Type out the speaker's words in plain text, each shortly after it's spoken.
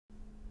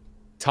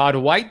Todd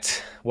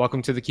White,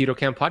 welcome to the Keto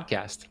Camp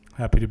podcast.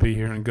 Happy to be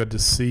here and good to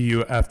see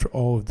you after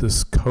all of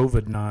this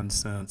COVID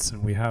nonsense.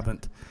 And we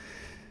haven't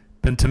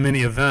been to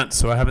many events,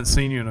 so I haven't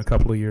seen you in a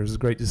couple of years. It's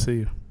great to see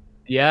you.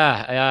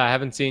 Yeah, I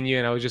haven't seen you,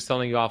 and I was just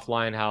telling you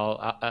offline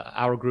how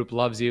our group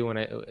loves you.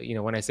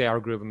 When I say our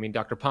group, I mean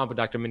Dr. Pompa,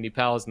 Dr. Mindy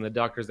Pels, and the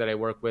doctors that I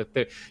work with.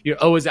 You're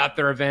always at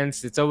their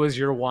events. It's always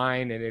your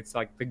wine, and it's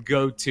like the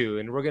go-to.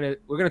 And we're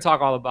gonna talk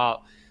all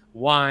about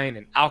wine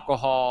and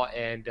alcohol,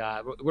 and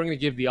we're gonna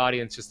give the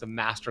audience just a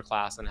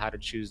masterclass on how to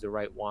choose the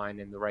right wine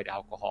and the right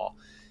alcohol.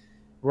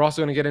 We're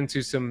also going to get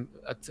into some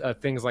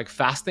things like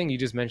fasting. You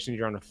just mentioned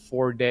you're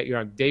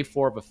on day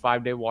 4 of a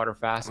 5-day water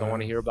fast. I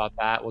want to hear about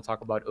that. We'll talk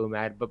about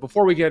OMAD. But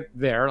before we get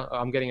there,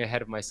 I'm getting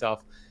ahead of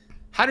myself.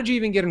 How did you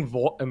even get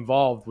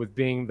involved with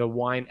being the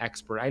wine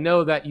expert? I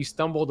know that you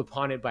stumbled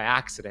upon it by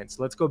accident.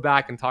 So let's go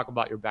back and talk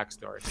about your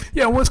backstory.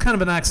 Yeah, it was kind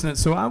of an accident.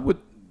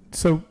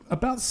 So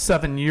about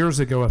 7 years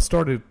ago, I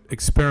started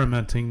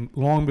experimenting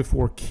long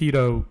before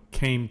keto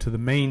came to the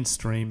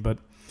mainstream, but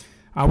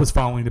I was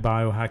following the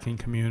biohacking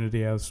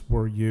community, as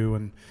were you.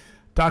 And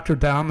Dr.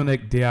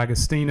 Dominic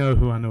D'Agostino,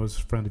 who I know is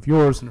a friend of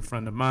yours and a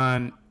friend of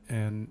mine,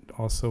 and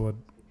also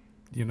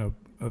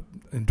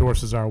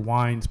endorses our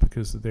wines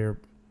because of their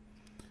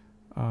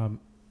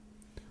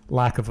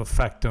lack of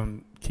effect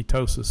on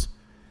ketosis.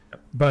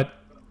 But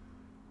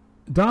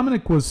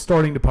Dominic was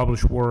starting to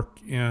publish work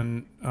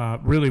in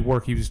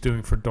work he was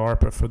doing for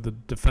DARPA, for the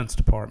Defense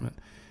Department.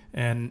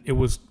 And it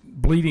was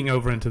bleeding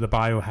over into the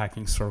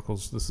biohacking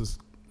circles. This is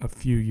a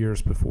few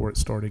years before it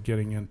started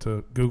getting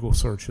into Google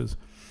searches.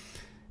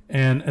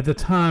 And at the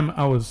time,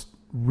 I was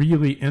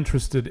really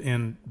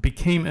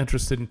became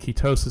interested in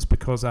ketosis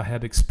because I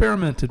had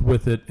experimented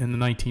with it in the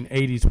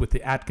 1980s with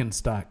the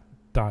Atkins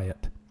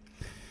diet.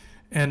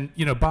 And,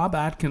 Bob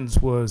Atkins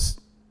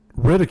was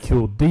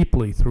ridiculed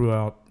deeply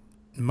throughout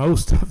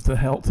most of the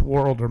health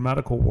world or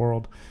medical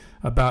world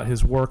about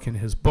his work in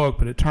his book,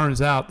 but it turns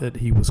out that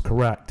he was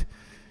correct.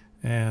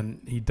 And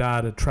he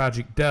died a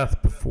tragic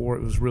death before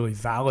it was really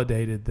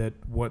validated that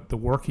what the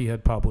work he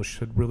had published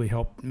had really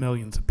helped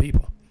millions of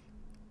people.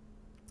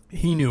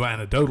 He knew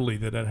anecdotally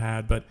that it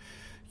had, but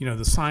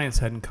the science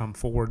hadn't come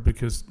forward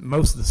because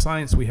most of the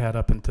science we had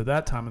up until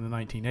that time in the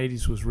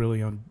 1980s was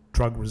really on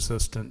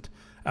drug-resistant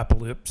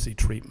epilepsy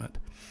treatment.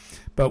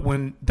 But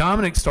when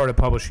Dominic started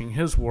publishing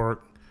his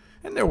work,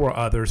 and there were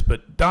others,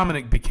 but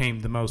Dominic became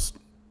the most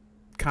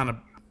kind of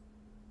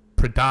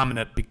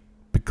predominant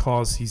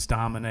because he's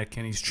Dominic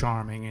and he's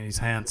charming and he's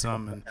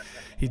handsome and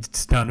he's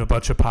done a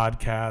bunch of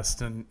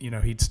podcasts and,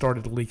 he'd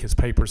started to leak his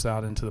papers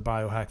out into the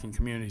biohacking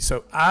community.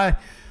 So I,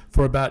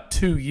 for about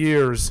 2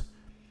 years,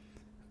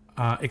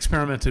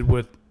 experimented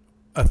with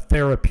a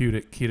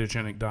therapeutic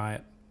ketogenic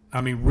diet.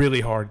 I mean,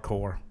 really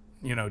hardcore,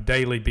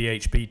 daily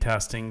BHB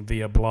testing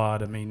via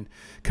blood. I mean,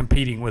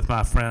 competing with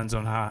my friends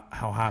on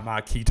how high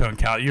my ketone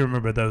count. You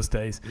remember those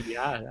days.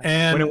 Yeah.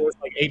 And when it was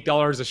like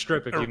 $8 a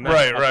strip if you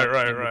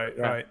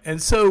Right.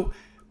 And so,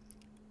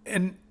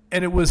 and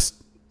it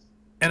was,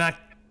 and I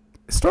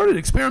started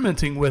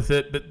experimenting with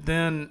it, but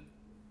then,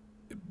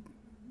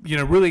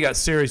 really got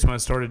serious when I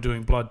started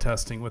doing blood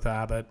testing with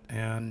Abbott,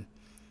 and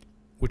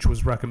which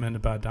was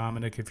recommended by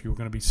Dominic if you were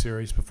going to be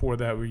serious. Before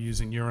that, we were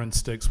using urine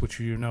sticks,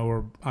 which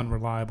are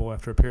unreliable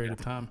after a period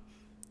of time.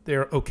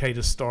 They're okay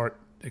to start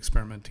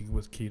experimenting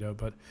with keto,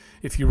 but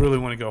if you really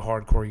want to go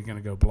hardcore, you're going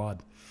to go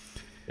blood.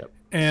 Yep.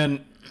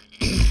 And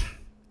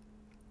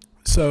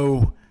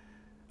so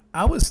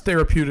I was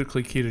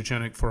therapeutically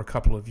ketogenic for a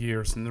couple of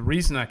years, and the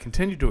reason I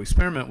continued to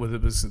experiment with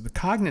it was that the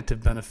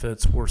cognitive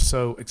benefits were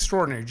so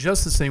extraordinary,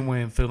 just the same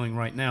way I'm feeling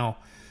right now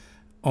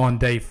on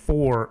day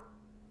 4.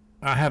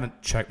 I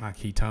haven't checked my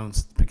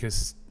ketones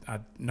because I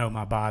know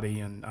my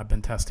body and I've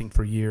been testing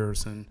for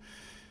years,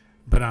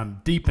 but I'm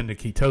deep into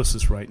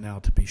ketosis right now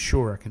to be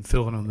sure. I can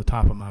feel it on the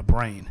top of my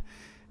brain.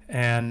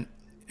 And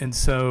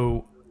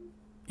so,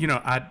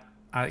 I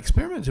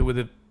experimented with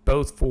it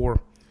both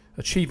for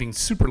achieving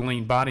super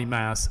lean body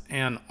mass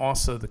and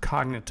also the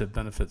cognitive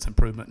benefits,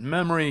 improvement in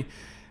memory.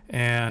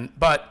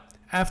 But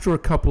after a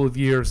couple of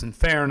years, in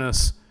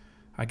fairness,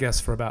 I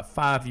guess for about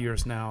 5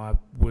 years now, I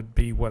would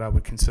be what I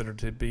would consider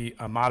to be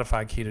a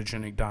modified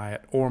ketogenic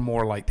diet, or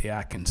more like the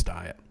Atkins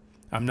diet.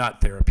 I'm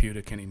not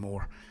therapeutic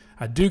anymore.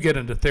 I do get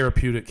into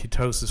therapeutic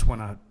ketosis when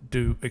I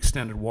do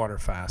extended water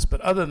fast, but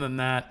other than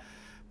that,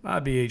 my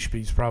BHB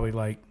is probably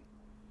like,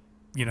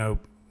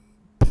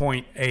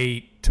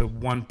 0.8 to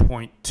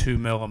 1.2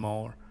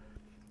 millimolar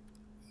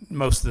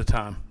most of the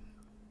time.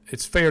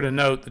 It's fair to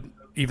note that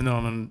even though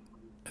I'm on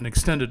an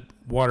extended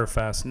water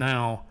fast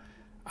now,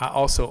 I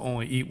also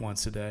only eat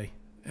once a day,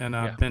 and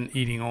I've been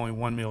eating only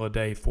one meal a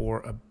day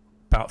for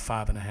about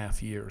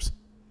 5.5 years.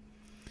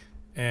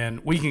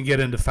 And we can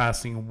get into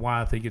fasting and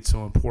why I think it's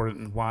so important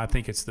and why I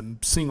think it's the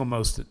single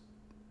most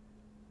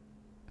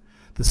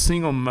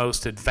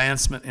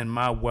advancement in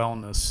my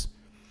wellness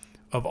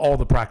of all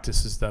the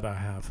practices that I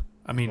have.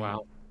 I mean,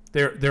 wow.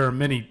 There are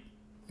many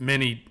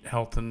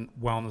health and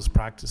wellness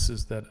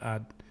practices that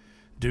I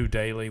do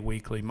daily,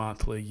 weekly,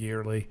 monthly,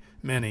 yearly,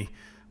 many.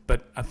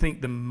 But I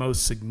think the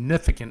most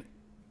significant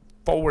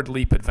forward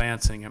leap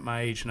advancing at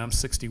my age, and I'm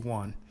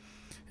 61.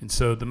 And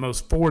so the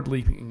most forward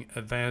leaping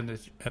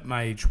advantage at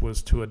my age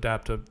was to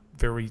adapt a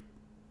very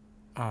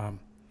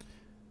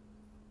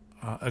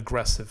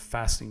aggressive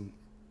fasting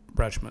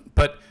regimen.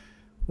 But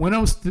when I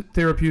was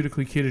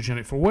therapeutically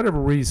ketogenic, for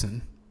whatever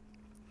reason,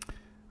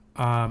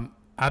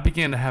 I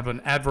began to have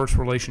an adverse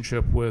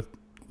relationship with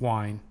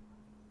wine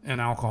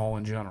and alcohol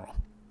in general.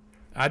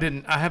 I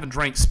haven't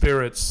drank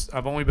spirits.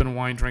 I've only been a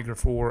wine drinker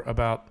for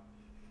about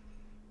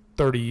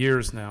 30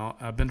 years now.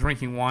 I've been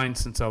drinking wine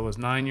since I was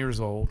 9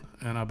 years old,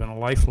 and I've been a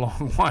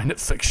lifelong wine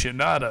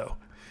aficionado.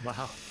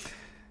 Wow.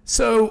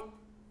 So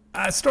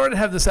I started to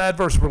have this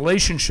adverse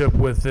relationship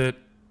with it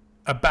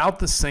about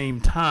the same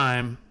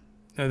time.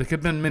 Now, there could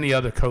have been many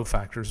other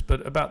cofactors,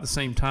 but about the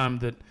same time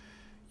that,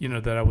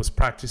 that I was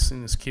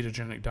practicing this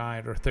ketogenic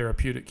diet or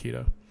therapeutic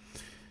keto.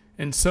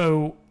 And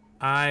so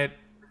I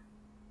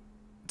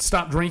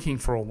stopped drinking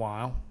for a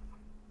while.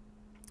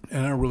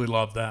 And I really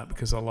love that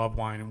because I love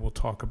wine, and we'll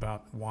talk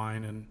about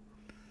wine and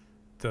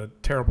the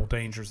terrible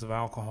dangers of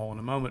alcohol in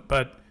a moment.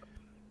 But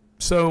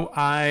so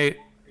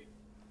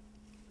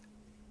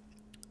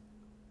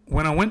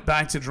when I went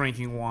back to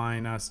drinking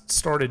wine, I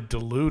started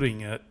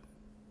diluting it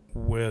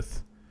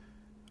with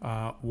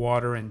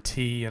water and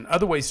tea and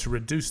other ways to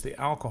reduce the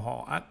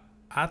alcohol.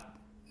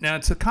 Now,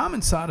 it's a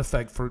common side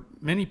effect for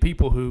many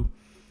people who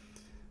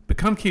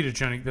become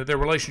ketogenic that their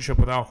relationship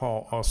with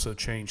alcohol also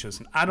changes.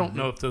 And I don't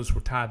know if those were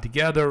tied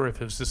together,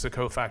 if it was just a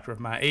cofactor of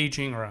my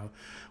aging, or I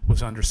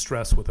was under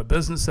stress with a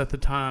business at the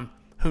time.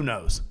 Who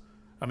knows?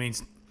 I mean,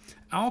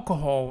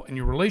 alcohol and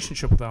your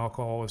relationship with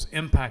alcohol is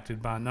impacted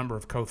by a number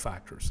of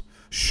cofactors.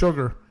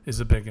 Sugar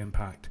is a big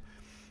impact.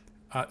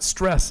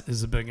 Stress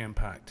is a big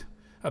impact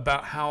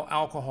about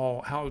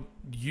how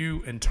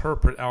you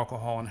interpret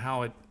alcohol and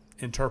how it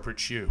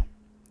interprets you,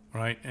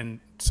 right?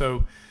 And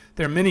so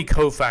there are many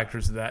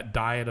cofactors of that,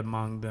 diet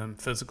among them,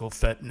 physical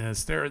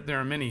fitness. There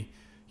are many,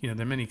 there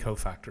are many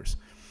cofactors.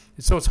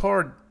 And so it's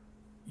hard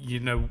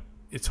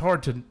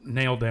to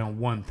nail down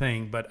one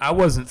thing, but I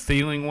wasn't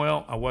feeling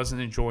well. I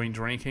wasn't enjoying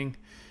drinking.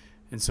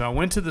 And so I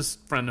went to this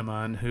friend of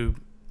mine who,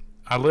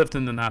 I lived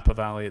in the Napa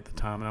Valley at the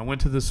time, and I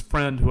went to this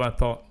friend who I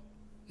thought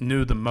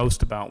knew the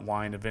most about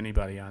wine of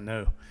anybody I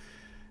knew.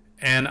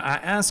 And I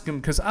asked him,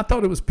 because I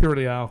thought it was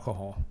purely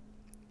alcohol.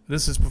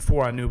 This is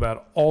before I knew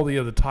about all the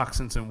other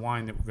toxins in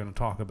wine that we're going to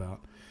talk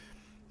about,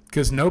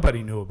 because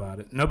nobody knew about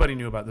it. Nobody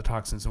knew about the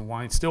toxins in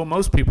wine. Still,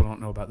 most people don't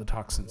know about the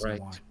toxins in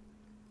wine.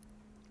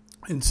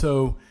 And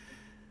so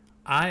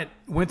I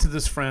went to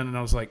this friend and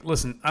I was like,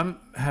 listen, I'm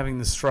having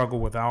this struggle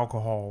with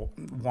alcohol,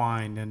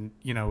 wine, and,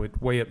 the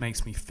way it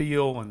makes me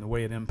feel and the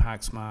way it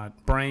impacts my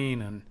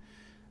brain,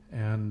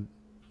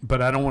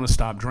 but I don't want to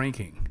stop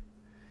drinking.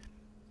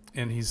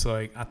 And he's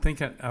like,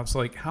 I was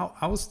like,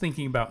 I was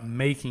thinking about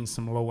making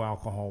some low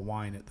alcohol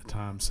wine at the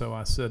time. So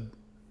I said,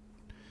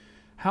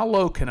 how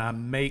low can I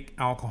make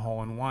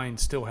alcohol and wine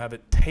still have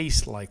it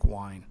taste like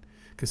wine?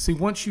 Because see,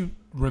 when you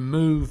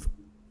remove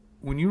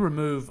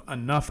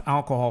enough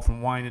alcohol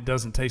from wine, it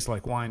doesn't taste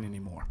like wine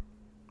anymore.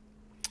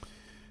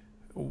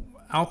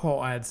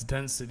 Alcohol adds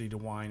density to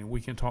wine, and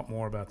we can talk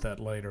more about that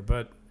later.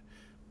 But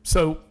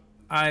so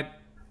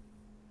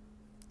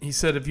he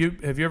said, have you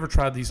ever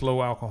tried these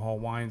low alcohol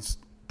wines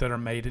that are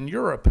made in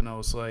Europe? And I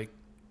was like,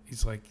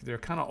 he's like, they're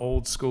kind of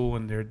old school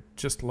and they're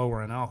just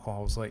lower in alcohol.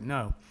 I was like,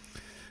 no.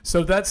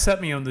 So that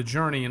set me on the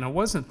journey, and I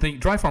wasn't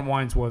dry farm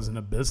wines wasn't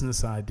a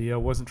business idea. I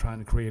wasn't trying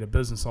to create a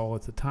business all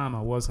at the time.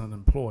 I was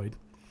unemployed.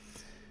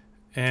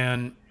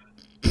 And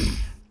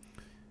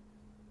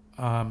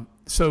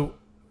so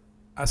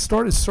I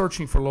started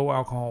searching for low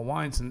alcohol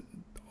wines, and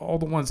all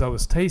the ones I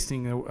was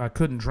tasting, I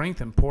couldn't drink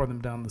them, pour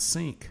them down the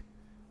sink,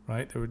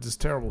 right? They were just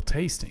terrible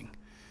tasting.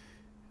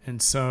 And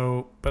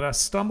so, but I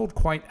stumbled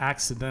quite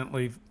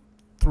accidentally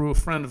through a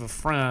friend of a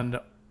friend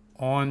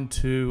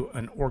onto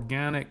an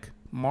organic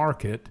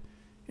market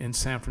in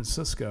San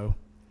Francisco.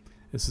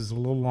 This is a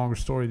little longer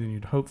story than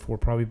you'd hope for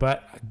probably,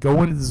 but I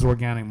go into this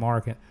organic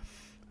market.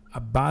 I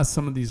buy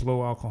some of these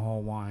low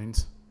alcohol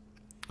wines,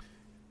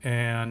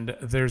 and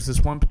there's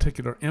this one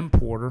particular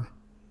importer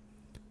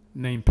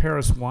named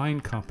Paris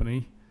Wine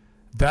Company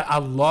that I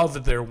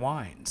loved their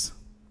wines,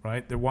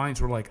 right? Their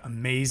wines were like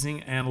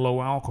amazing and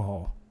low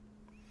alcohol.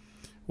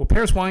 Well,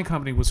 Paris Wine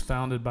Company was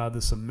founded by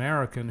this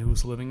American who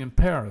was living in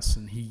Paris,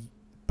 and he,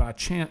 by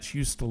chance,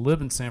 used to live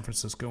in San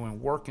Francisco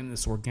and work in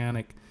this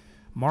organic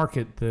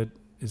market that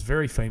is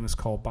very famous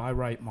called Buy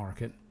Right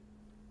Market.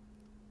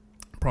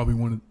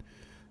 Probably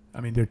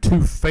there are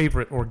two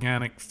favorite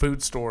organic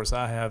food stores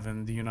I have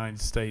in the United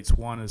States.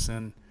 One is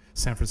in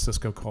San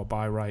Francisco called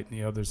Buy Right, and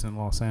the other's in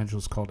Los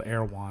Angeles called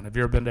Erewhon. Have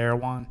you ever been to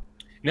Erewhon?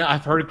 No,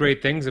 I've heard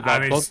great things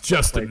about both. It's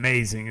just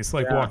amazing. It's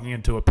like walking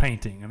into a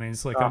painting.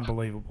 It's like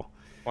unbelievable.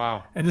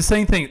 Wow. And the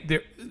same thing,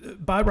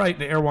 Buy Right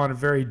and Erewhon are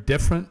very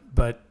different,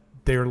 but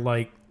they're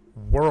like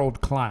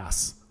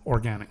world-class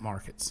organic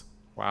markets.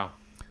 Wow.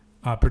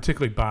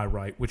 Particularly Buy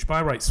Right, which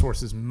Buy Right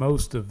sources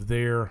most of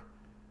their,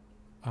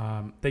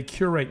 they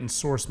curate and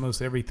source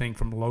most everything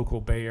from local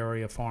Bay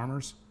Area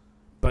farmers,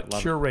 but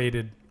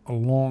curated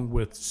along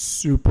with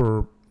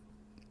super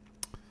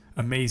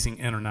amazing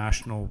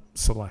international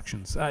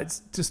selections.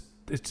 It's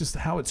just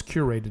how it's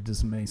curated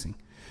is amazing.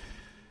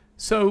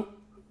 So,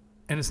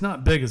 and it's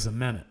not big as a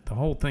minute. The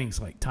whole thing's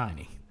like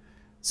tiny.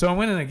 So I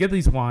went and I get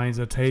these wines.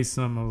 I taste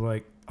them. I was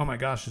like, oh my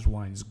gosh, this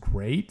wine is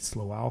great. It's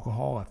low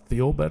alcohol. I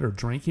feel better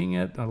drinking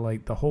it. I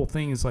like the whole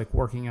thing is like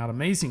working out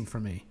amazing for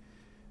me.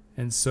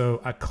 And so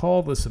I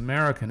call this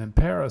American in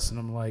Paris and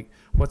I'm like,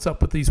 what's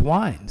up with these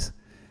wines?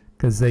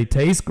 Because they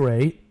taste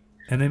great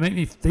and they make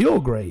me feel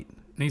great.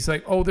 And he's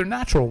like, oh, they're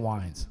natural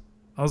wines.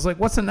 I was like,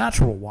 what's a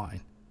natural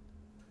wine?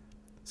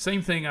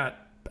 Same thing I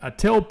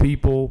tell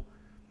people,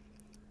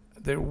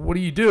 what do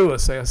you do? I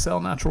say, I sell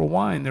natural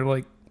wine. They're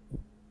like,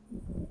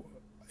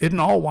 isn't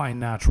all wine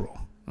natural?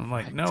 I'm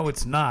like, no,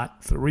 it's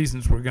not, for the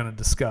reasons we're going to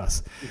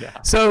discuss.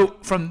 Yeah. So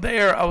from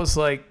there, I was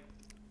like,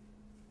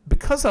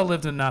 because I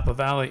lived in Napa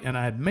Valley and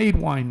I had made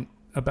wine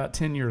about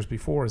 10 years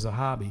before as a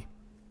hobby,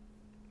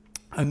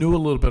 I knew a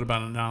little bit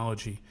about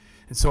enology.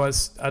 And so I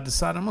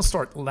decided I'm going to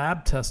start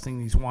lab testing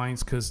these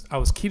wines because I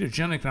was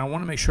ketogenic and I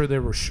want to make sure they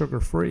were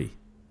sugar-free.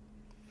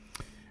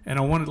 And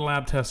I wanted to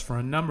lab test for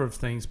a number of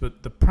things,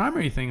 but the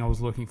primary thing I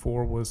was looking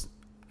for was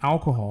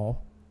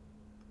alcohol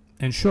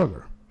and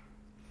sugar.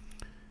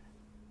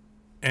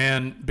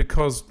 And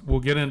because we'll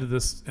get into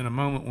this in a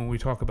moment when we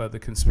talk about the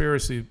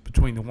conspiracy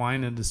between the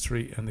wine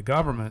industry and the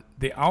government,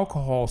 the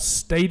alcohol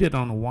stated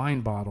on a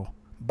wine bottle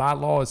by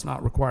law is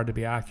not required to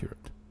be accurate.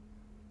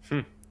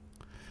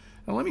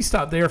 Now let me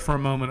stop there for a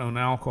moment on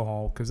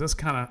alcohol because that's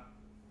kind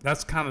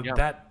of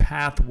that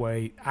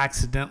pathway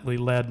accidentally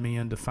led me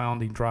into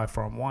founding Dry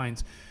Farm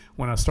Wines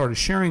when I started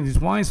sharing these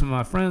wines with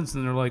my friends,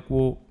 and they're like,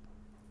 well,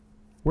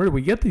 where do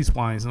we get these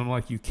wines? And I'm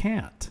like, you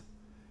can't,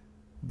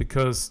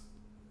 because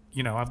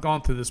I've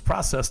gone through this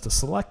process to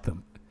select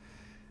them.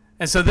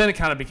 And so then it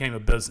kind of became a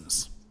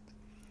business.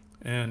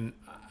 And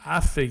I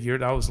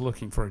figured, I was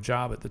looking for a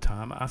job at the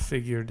time. I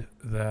figured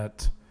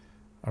that,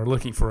 or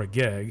looking for a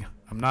gig.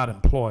 I'm not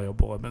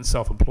employable. I've been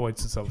self-employed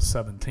since I was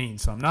 17,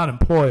 so I'm not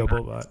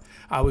employable, but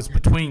I was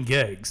between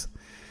gigs.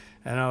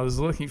 And I was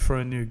looking for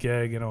a new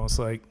gig, and I was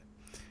like,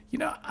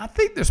 I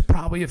think there's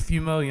probably a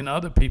few million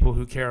other people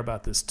who care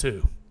about this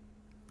too,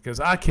 because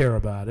I care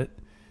about it.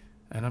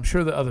 And I'm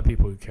sure the other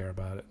people who care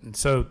about it. And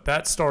so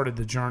that started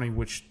the journey,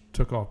 which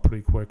took off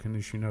pretty quick and,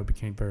 as you know,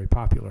 became very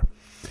popular.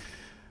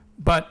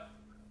 But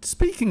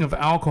speaking of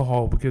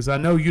alcohol, because I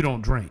know you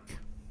don't drink.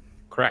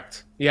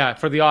 Correct. Yeah,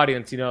 for the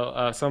audience,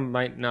 some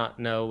might not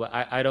know, but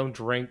I don't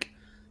drink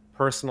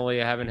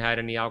personally. I haven't had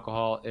any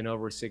alcohol in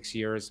over 6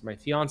 years. My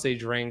fiance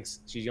drinks.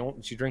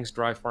 She drinks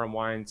Dry Farm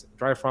Wines.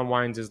 Dry Farm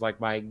Wines is like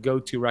my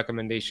go-to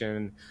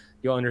recommendation.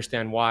 You'll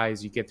understand why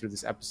as you get through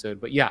this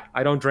episode. But yeah,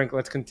 I don't drink.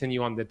 Let's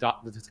continue on the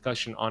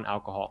discussion on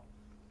alcohol.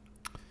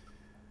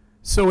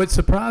 So it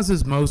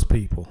surprises most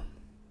people,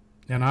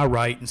 and I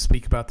write and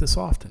speak about this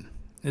often.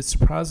 It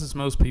surprises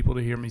most people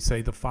to hear me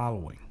say the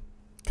following,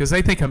 because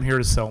they think I'm here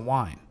to sell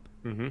wine,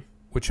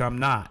 which I'm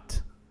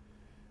not.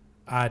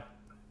 I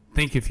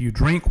think if you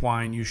drink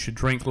wine, you should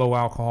drink low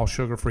alcohol,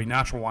 sugar-free,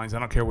 natural wines. I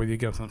don't care whether you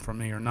get them from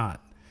me or not.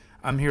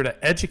 I'm here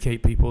to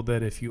educate people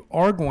that if you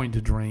are going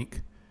to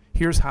drink,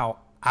 here's how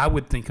I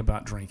would think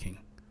about drinking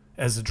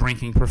as a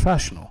drinking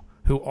professional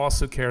who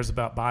also cares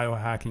about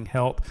biohacking,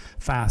 health,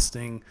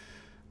 fasting,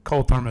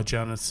 cold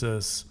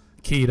thermogenesis,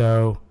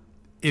 keto.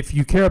 If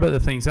you care about the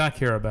things I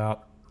care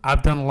about,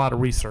 I've done a lot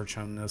of research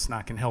on this and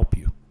I can help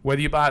you.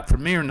 Whether you buy it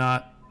from me or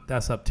not,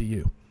 that's up to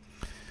you.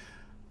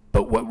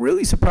 But what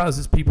really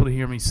surprises people to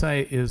hear me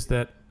say is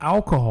that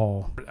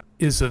alcohol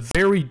is a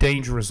very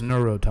dangerous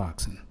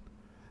neurotoxin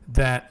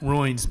that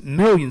ruins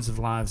millions of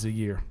lives a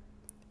year.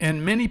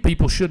 And many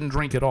people shouldn't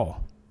drink at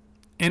all.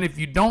 And if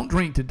you don't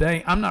drink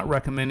today, I'm not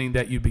recommending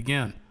that you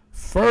begin.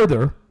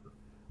 Further,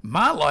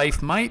 my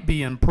life might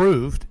be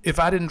improved if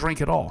I didn't drink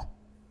at all.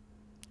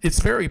 It's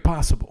very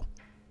possible,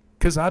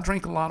 because I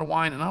drink a lot of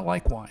wine and I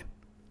like wine.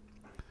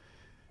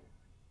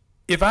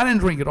 If I didn't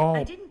drink at all...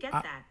 I didn't get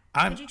that.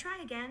 Could you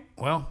try again?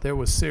 Well, there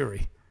was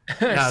Siri.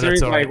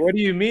 Siri's like, what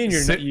do you mean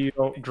you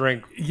don't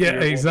drink? Yeah,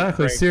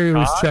 exactly. Siri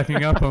was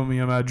checking up on me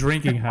on my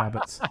drinking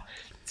habits.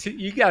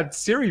 You got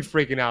Siri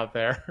freaking out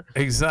there.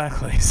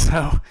 Exactly.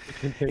 So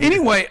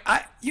anyway,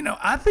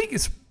 I think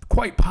it's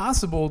quite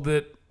possible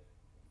that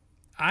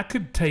I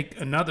could take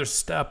another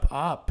step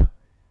up.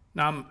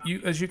 Now,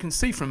 as you can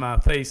see from my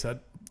face, I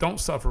don't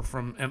suffer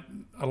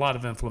from a lot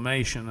of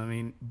inflammation. I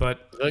mean,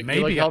 but maybe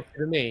you look healthy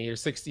to me. You're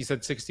 60. You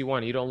said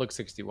 61. You don't look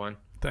 61.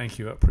 Thank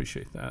you. I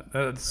appreciate that.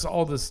 It's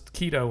all this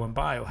keto and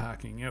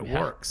biohacking. It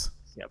works.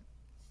 Yep.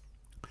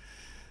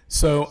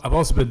 So I've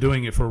also been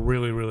doing it for a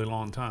really, really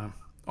long time.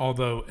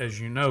 Although, as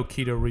you know,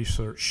 keto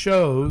research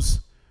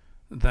shows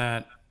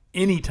that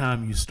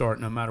anytime you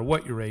start, no matter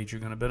what your age, you're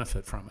going to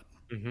benefit from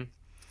it. Mm-hmm.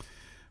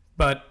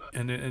 But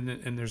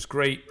and there's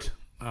great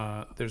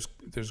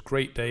there's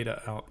great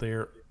data out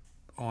there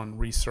on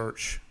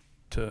research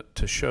to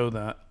show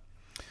that.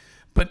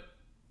 But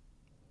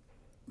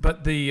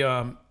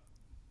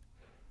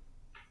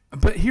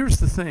here's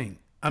the thing: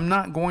 I'm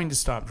not going to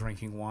stop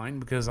drinking wine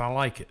because I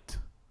like it.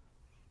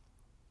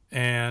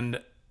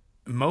 And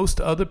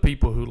most other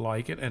people who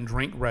like it and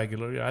drink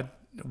regularly,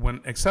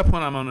 except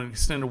when I'm on an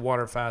extended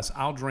water fast,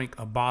 I'll drink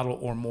a bottle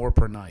or more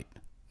per night.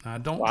 Now, I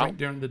don't drink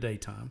during the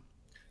daytime.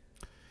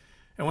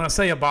 And when I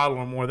say a bottle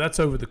or more, that's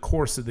over the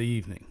course of the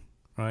evening,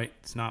 right?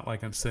 It's not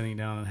like I'm sitting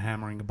down and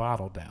hammering a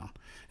bottle down.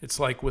 It's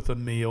like with a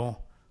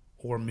meal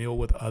or a meal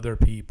with other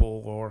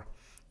people or,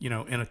 in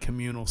a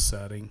communal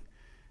setting.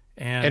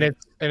 And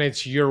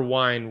it's your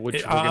wine,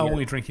 which I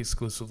only drink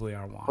exclusively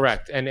our wine.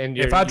 Correct. And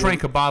if I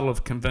drank a bottle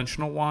of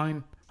conventional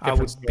wine, I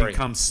would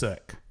become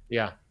sick.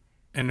 Yeah.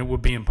 And it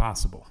would be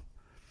impossible.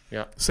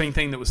 Yeah. Same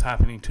thing that was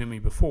happening to me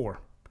before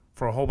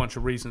for a whole bunch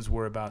of reasons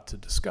we're about to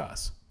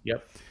discuss.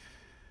 Yep.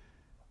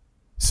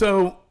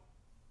 So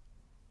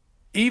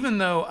even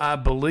though I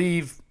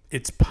believe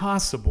it's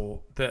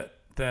possible that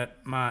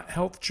my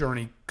health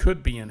journey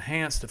could be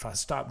enhanced if I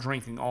stopped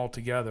drinking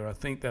altogether, I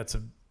think it's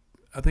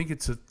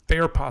a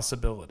fair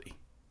possibility.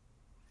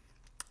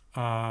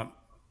 But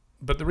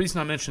the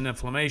reason I mention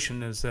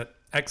inflammation is that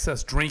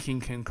excess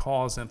drinking can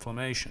cause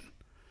inflammation,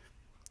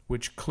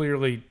 which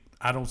clearly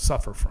I don't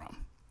suffer from.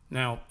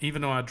 Now,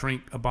 even though I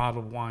drink a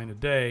bottle of wine a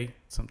day,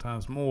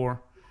 sometimes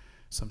more,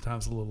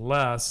 sometimes a little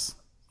less,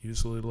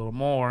 usually a little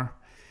more,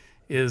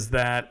 is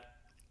that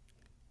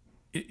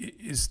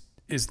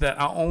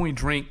I only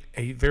drink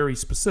a very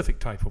specific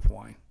type of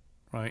wine,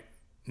 right?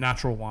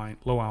 Natural wine,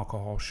 low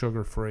alcohol,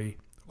 sugar-free,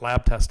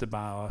 lab tested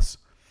by us.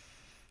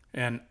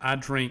 And I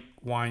drink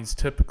wines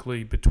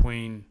typically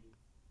between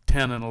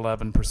 10 and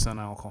 11%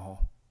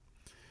 alcohol.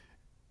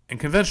 And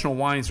conventional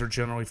wines are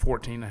generally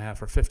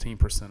 14.5 or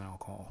 15%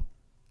 alcohol.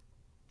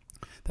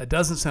 That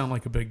doesn't sound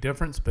like a big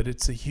difference, but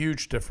it's a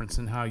huge difference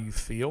in how you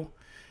feel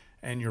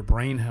and your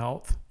brain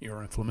health,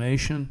 your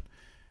inflammation,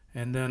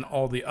 and then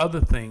all the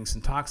other things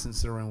and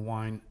toxins that are in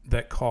wine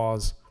that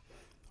cause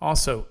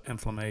also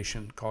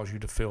inflammation, cause you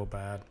to feel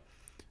bad,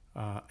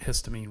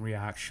 histamine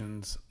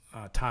reactions,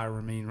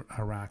 tyramine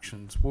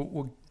reactions.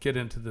 We'll get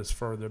into this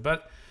further.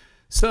 But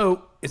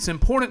so it's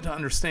important to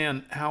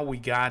understand how we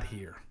got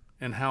here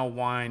and how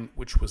wine,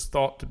 which was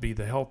thought to be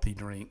the healthy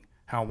drink,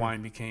 how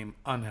wine became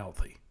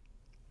unhealthy.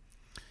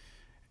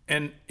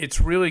 And it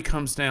really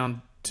comes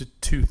down to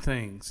two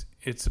things.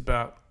 It's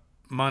about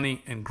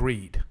money and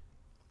greed.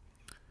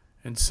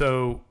 And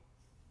so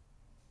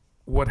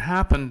what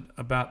happened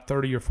about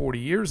 30 or 40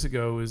 years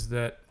ago is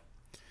that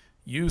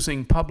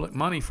using public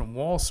money from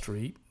Wall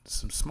Street,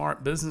 some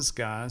smart business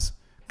guys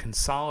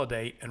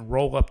consolidate and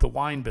roll up the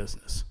wine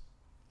business.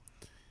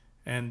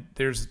 And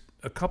there's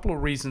a couple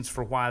of reasons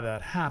for why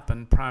that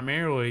happened.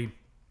 Primarily,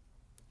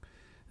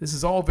 this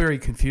is all very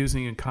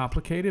confusing and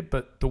complicated,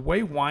 but the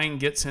way wine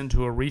gets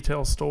into a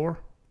retail store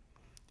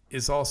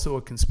is also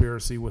a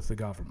conspiracy with the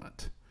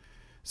government.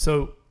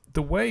 So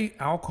the way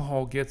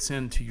alcohol gets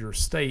into your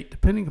state,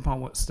 depending upon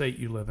what state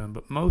you live in,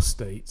 but most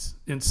states,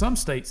 in some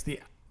states, the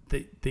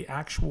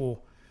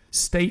actual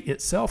state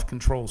itself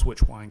controls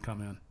which wine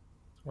come in.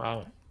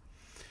 Wow.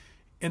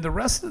 In the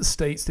rest of the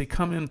states, they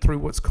come in through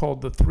what's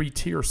called the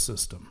three-tier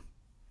system,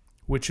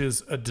 which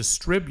is a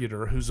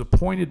distributor who's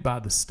appointed by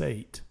the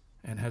state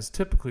and has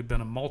typically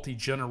been a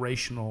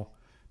multi-generational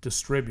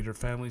distributor.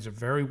 Families are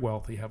very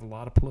wealthy, have a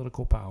lot of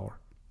political power.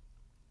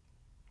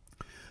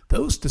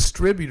 Those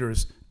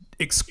distributors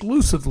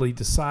exclusively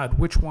decide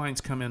which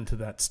wines come into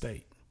that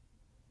state.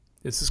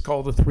 This is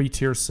called the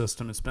three-tier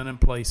system. It's been in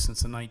place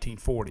since the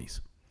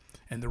 1940s.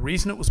 And the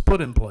reason it was put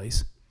in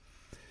place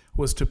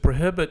was to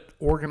prohibit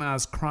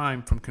organized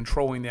crime from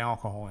controlling the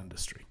alcohol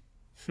industry.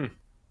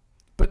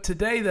 But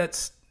today,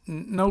 that's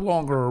no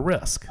longer a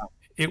risk.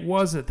 It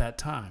was at that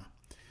time.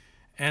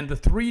 And the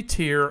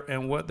three-tier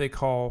and what they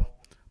call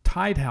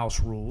tied house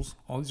rules,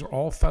 these are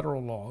all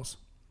federal laws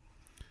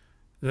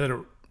that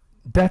are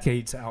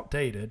decades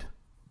outdated,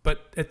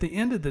 but at the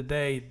end of the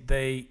day,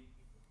 they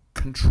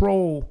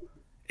control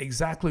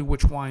exactly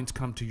which wines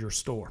come to your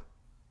store,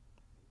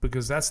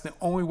 because that's the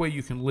only way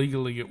you can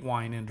legally get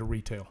wine into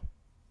retail.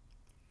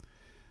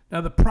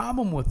 Now, the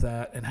problem with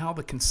that and how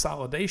the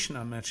consolidation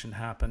I mentioned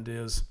happened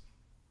is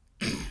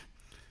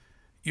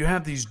you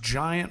have these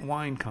giant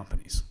wine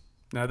companies.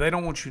 Now, they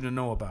don't want you to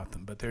know about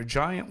them, but they're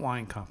giant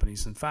wine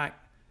companies. In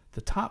fact,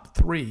 the top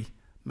three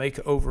make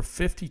over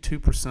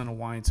 52% of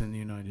wines in the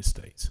United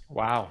States.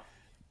 Wow.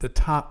 The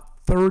top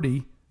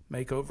 30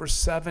 make over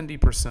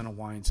 70% of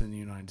wines in the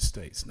United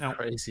States. Now,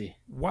 crazy.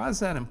 Why is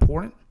that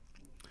important?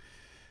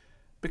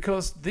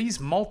 Because these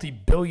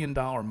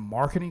multi-billion-dollar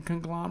marketing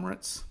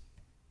conglomerates,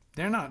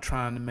 they're not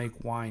trying to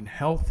make wine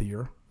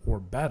healthier or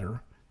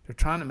better. They're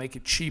trying to make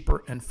it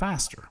cheaper and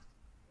faster.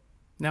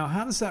 Now,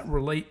 how does that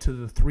relate to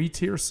the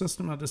three-tier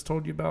system I just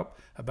told you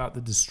about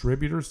the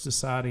distributors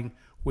deciding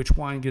which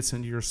wine gets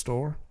into your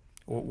store?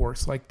 Well, it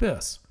works like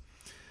this.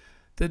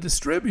 The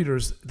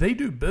distributors, they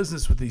do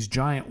business with these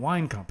giant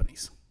wine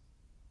companies,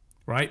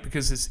 right?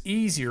 Because it's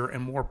easier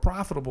and more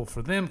profitable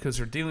for them because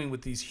they're dealing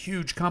with these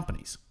huge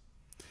companies.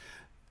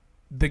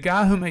 The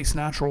guy who makes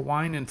natural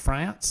wine in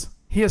France,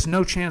 he has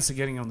no chance of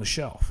getting on the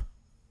shelf,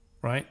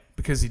 right?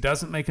 Because he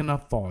doesn't make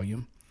enough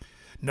volume.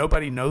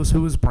 Nobody knows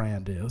who his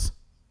brand is,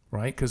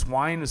 right? Because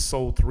wine is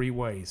sold three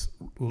ways: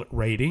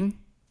 rating,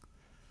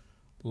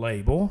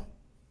 label,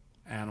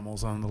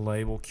 animals on the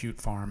label, cute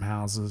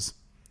farmhouses,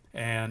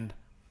 and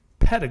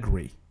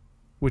pedigree,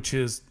 which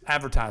is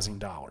advertising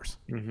dollars,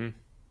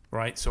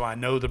 right? So I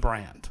know the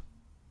brand.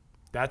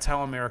 That's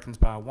how Americans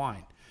buy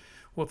wine.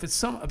 Well, if it's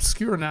some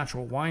obscure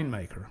natural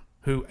winemaker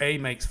who, A,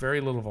 makes very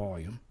little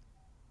volume,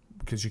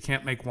 because you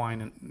can't make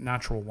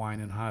natural wine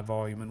in high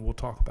volume, and we'll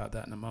talk about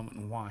that in a moment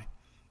and why.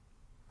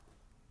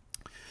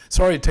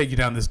 Sorry to take you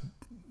down this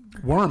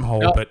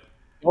wormhole, but...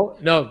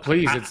 No,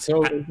 please. It's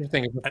so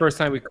interesting. It's the first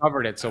time we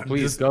covered it, so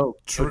please go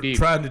deep.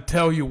 Trying to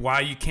tell you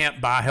why you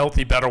can't buy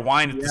healthy, better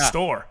wine at the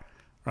store.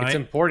 Right? It's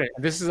important.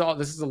 This is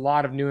a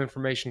lot of new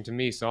information to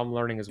me, so I'm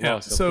learning as well. Yeah,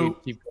 so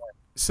keep going.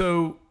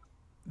 So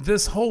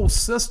this whole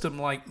system,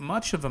 like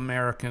much of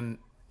American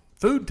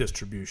food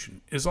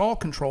distribution, is all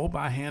controlled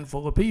by a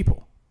handful of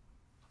people,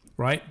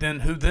 right?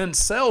 Who then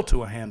sell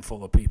to a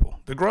handful of people,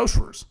 the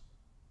grocers,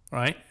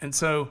 right? And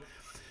so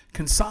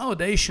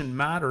consolidation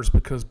matters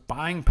because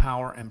buying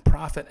power and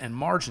profit and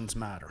margins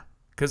matter,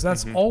 because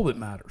that's all that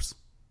matters.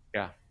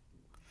 Yeah.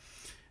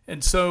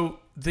 And so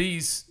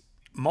these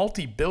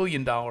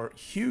multi-billion-dollar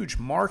huge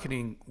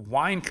marketing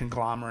wine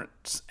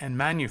conglomerates and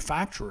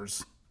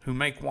manufacturers who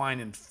make wine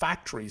in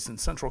factories in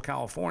Central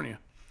California,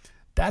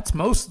 that's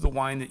most of the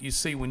wine that you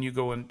see when you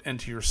go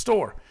into your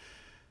store.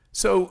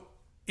 So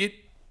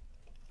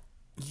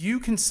you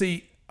can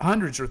see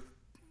hundreds or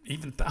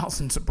even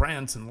thousands of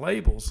brands and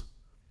labels,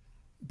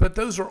 but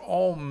those are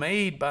all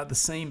made by the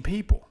same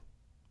people.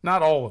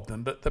 Not all of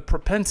them, but the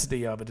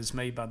propensity of it is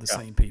made by the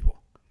same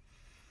people.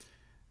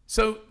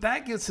 So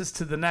that gets us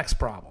to the next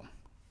problem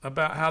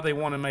about how they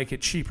want to make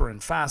it cheaper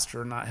and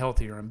faster, not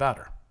healthier and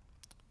better.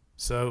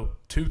 So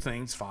two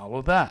things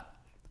follow that.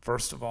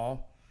 First of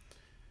all,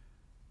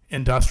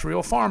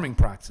 industrial farming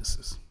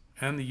practices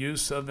and the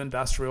use of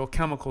industrial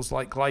chemicals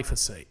like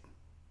glyphosate.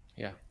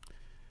 Yeah.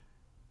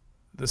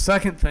 The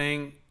second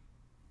thing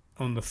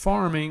on the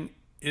farming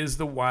is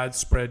the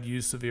widespread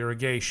use of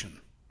irrigation,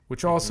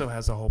 which also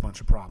has a whole bunch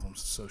of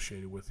problems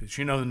associated with it.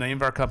 You know, the name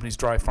of our company is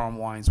Dry Farm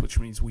Wines, which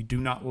means we do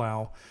not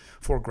allow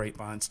for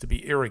grapevines to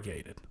be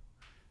irrigated.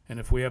 And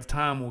if we have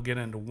time, we'll get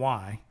into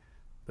why.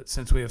 But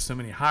since we have so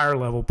many higher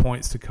level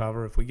points to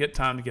cover, if we get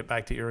time to get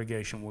back to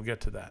irrigation, we'll get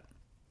to that.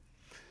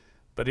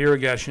 But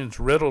irrigation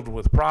is riddled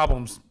with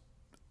problems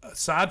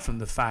aside from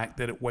the fact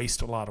that it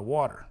wastes a lot of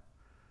water,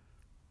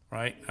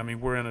 right? I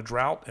mean, we're in a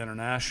drought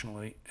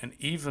internationally, and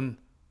even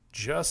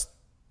just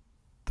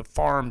the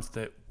farms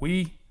that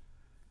we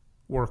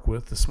work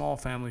with, the small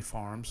family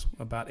farms,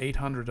 about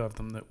 800 of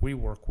them that we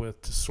work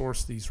with to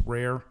source these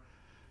rare,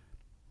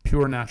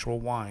 pure natural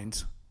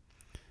wines,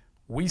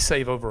 we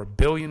save over 1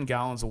 billion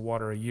gallons of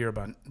water a year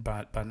by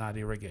not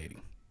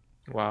irrigating.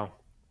 Wow.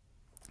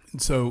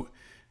 And so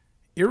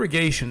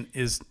irrigation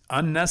is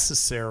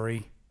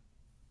unnecessary.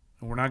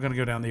 And we're not going to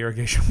go down the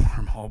irrigation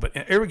wormhole, but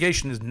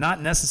irrigation is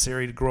not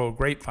necessary to grow a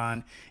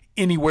grapevine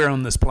anywhere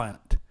on this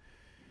planet.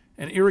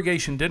 And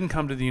irrigation didn't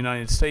come to the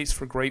United States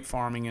for grape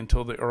farming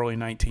until the early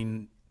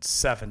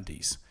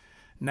 1970s.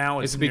 Now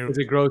it's because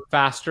it grows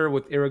faster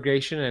with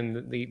irrigation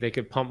and they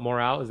could pump more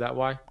out? Is that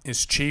why?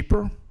 It's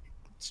cheaper.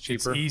 It's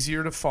cheaper. It's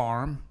easier to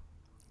farm,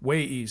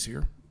 way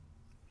easier.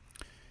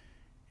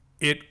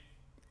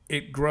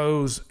 It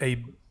grows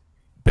a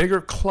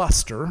bigger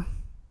cluster,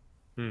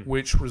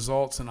 which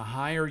results in a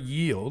higher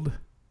yield.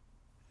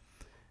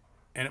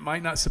 And it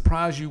might not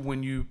surprise you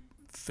when you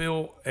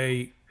fill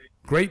a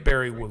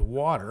grapeberry with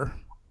water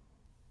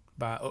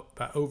by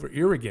over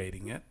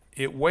irrigating it,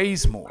 it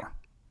weighs more.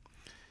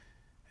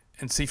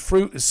 And see,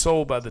 fruit is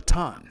sold by the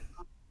ton.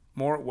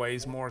 More it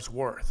weighs, more it's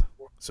worth.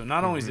 So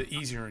not only is it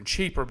easier and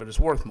cheaper, but it's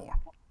worth more.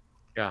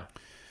 Yeah.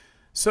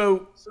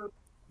 So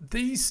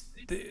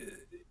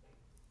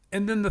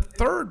and then the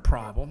third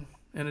problem,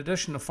 in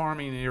addition to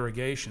farming and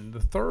irrigation, the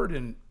third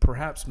and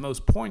perhaps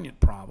most poignant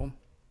problem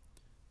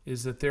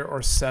is that there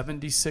are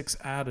 76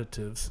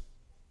 additives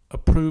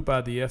approved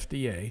by the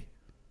FDA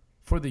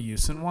for the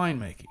use in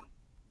winemaking.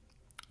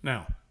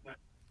 Now,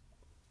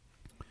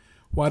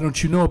 why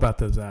don't you know about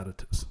those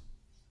additives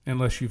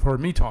unless you've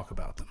heard me talk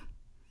about them?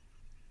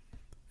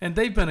 And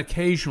they've been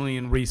occasionally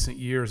in recent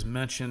years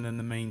mentioned in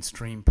the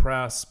mainstream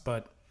press,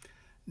 but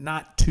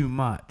not too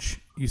much.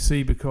 You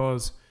see,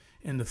 because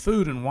in the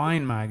food and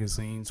wine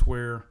magazines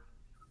where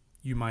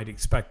you might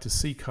expect to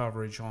see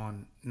coverage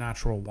on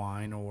natural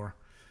wine, or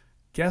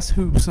guess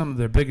who some of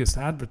their biggest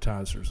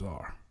advertisers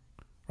are,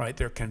 right?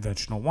 They're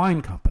conventional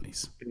wine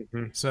companies.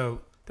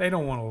 So they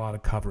don't want a lot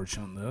of coverage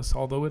on this,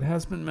 although it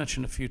has been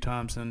mentioned a few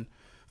times in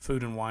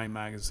food and wine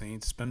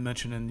magazines. It's been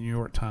mentioned in the New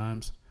York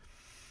Times.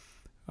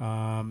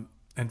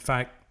 In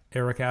fact,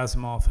 Eric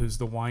Asimov, who's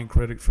the wine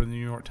critic for the New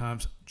York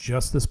Times,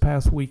 just this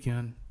past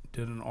weekend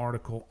did an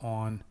article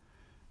on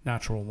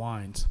natural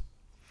wines.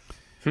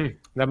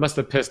 That must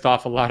have pissed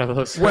off a lot of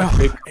those. Well,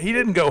 he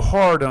didn't go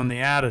hard on the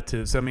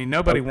additives. I mean,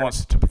 nobody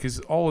wants to, because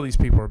all of these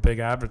people are big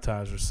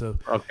advertisers. So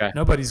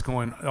nobody's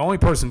going, the only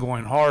person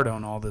going hard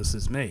on all this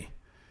is me.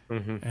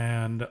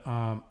 And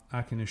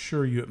I can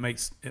assure you,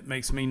 it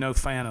makes me no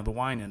fan of the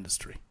wine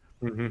industry.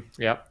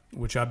 Yep.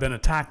 Which I've been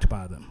attacked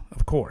by them,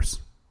 of course.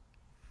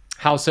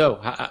 How so?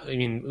 I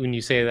mean, when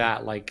you say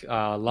that, like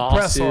lawsuit,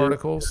 press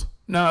articles.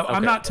 No, okay.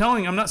 I'm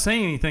not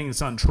saying anything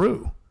that's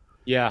untrue.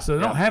 Yeah. So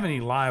they don't have any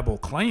liable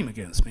claim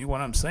against me.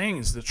 What I'm saying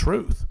is the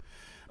truth.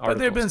 But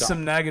there have been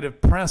some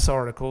negative press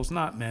articles,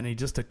 not many,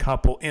 just a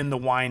couple in the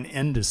wine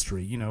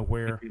industry,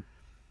 where,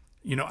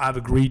 I've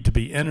agreed to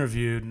be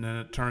interviewed and then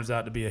it turns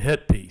out to be a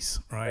hit piece,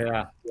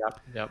 right?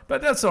 Yeah.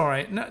 But that's all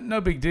right. No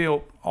big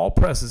deal. All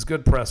press is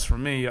good press for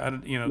me.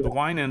 The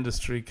wine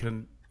industry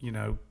can,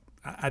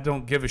 I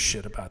don't give a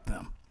shit about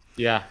them.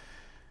 Yeah.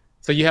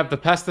 So you have the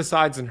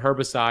pesticides and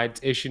herbicides,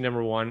 issue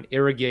number 1,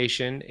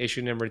 irrigation,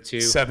 issue number 2.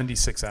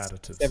 76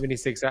 additives.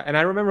 76. And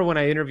I remember when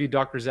I interviewed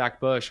Dr. Zach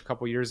Bush a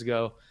couple years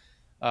ago,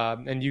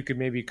 and you could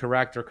maybe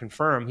correct or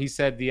confirm, he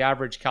said the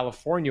average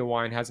California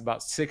wine has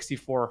about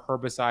 64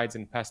 herbicides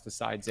and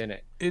pesticides in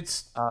it.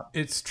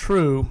 It's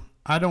true.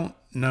 I don't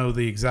know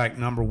the exact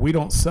number. We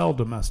don't sell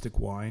domestic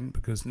wine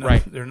because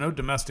there are no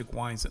domestic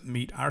wines that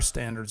meet our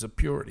standards of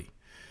purity.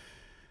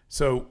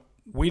 So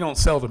we don't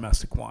sell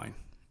domestic wine.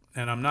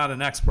 And I'm not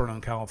an expert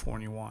on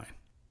California wine.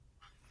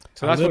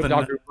 So that's what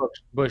Dr.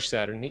 Bush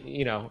said. And,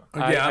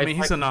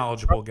 he's a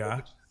knowledgeable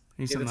guy.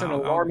 It's an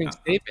alarming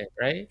statement,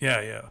 right?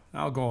 Yeah.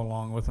 I'll go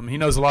along with him. He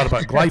knows a lot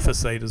about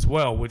glyphosate as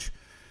well, which,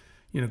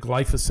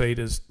 glyphosate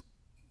is,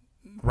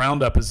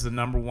 Roundup is the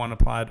number 1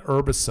 applied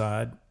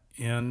herbicide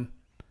in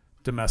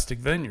domestic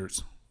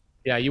vineyards.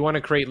 Yeah, you want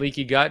to create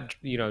leaky gut,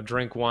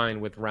 drink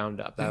wine with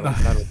Roundup.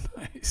 That'll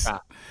nice.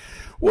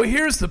 Well,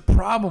 here's the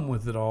problem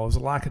with it all is a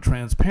lack of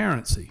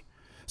transparency.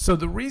 So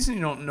the reason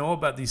you don't know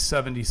about these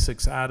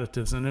 76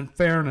 additives, and in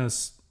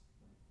fairness,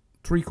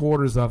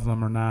 3/4 of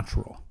them are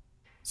natural.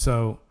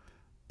 So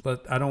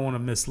I don't want to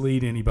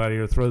mislead anybody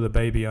or throw the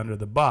baby under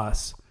the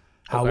bus.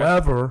 Okay.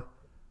 However,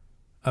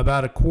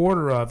 about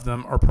 1/4 of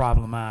them are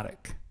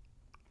problematic.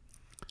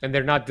 And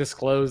they're not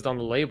disclosed on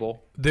the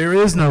label. There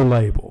is no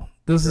label.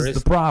 This is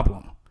the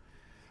problem.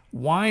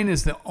 Wine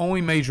is the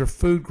only major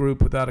food group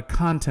without a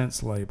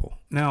contents label.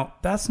 Now,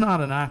 that's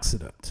not an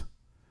accident.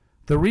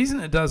 The reason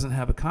it doesn't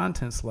have a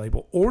contents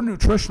label or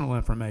nutritional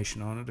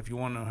information on it, if you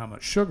want to know how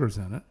much sugar's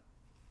in it,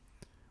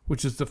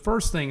 which is the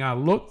first thing I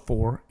look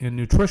for in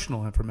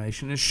nutritional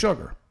information, is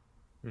sugar.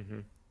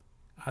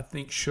 I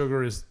think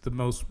sugar is the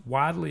most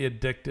widely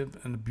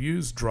addictive and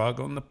abused drug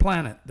on the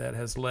planet that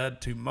has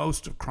led to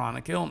most of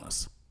chronic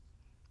illness.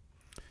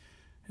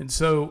 And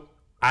so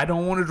I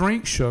don't want to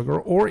drink sugar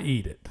or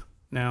eat it.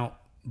 Now,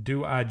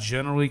 do I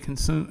occasionally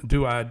consume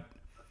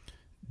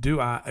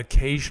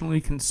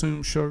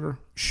sugar?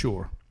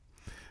 Sure.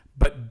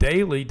 But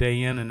daily,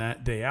 day in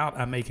and day out,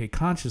 I make a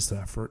conscious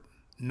effort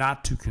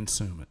not to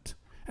consume it.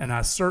 And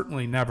I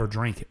certainly never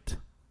drink it.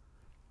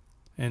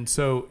 And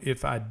so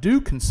if I do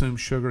consume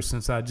sugar,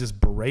 since I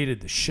just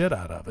berated the shit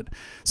out of it,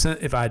 so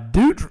if I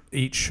do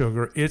eat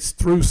sugar, it's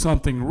through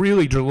something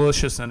really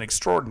delicious and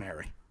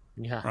extraordinary.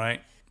 Yeah.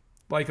 Right?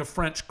 Like a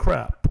French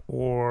crepe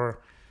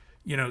or,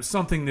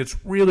 something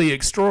that's really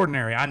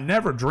extraordinary. I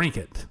never drink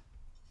it.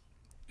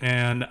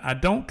 And I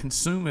don't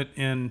consume it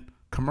in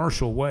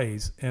commercial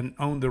ways. And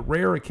on the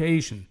rare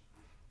occasion,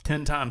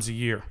 10 times a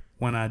year,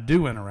 when I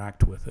do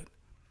interact with it,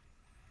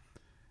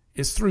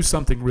 it's through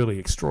something really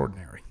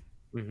extraordinary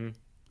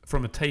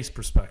from a taste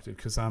perspective,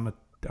 because I'm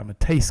a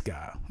taste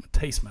guy. I'm a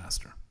taste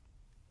master.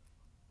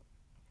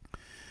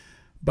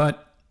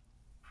 But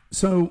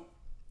so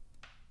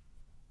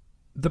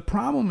the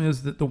problem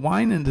is that the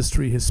wine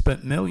industry has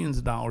spent millions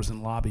of dollars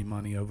in lobby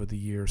money over the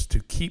years to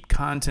keep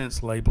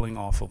contents labeling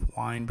off of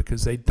wine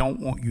because they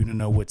don't want you to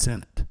know what's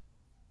in it.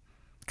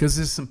 Because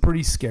there's some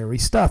pretty scary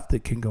stuff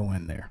that can go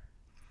in there,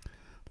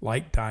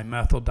 like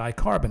dimethyl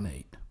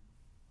dicarbonate,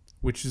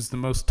 which is the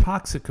most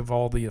toxic of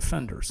all the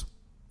offenders.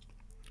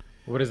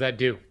 What does that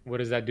do? What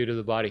does that do to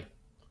the body?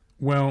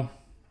 Well,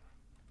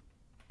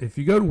 if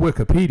you go to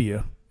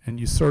Wikipedia and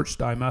you search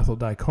dimethyl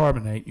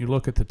dicarbonate, you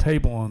look at the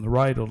table on the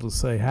right, it'll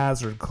say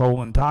hazard,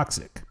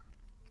 toxic.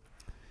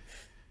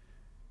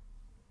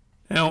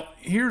 Now,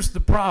 here's the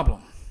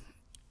problem.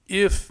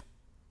 If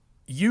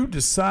you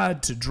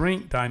decide to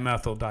drink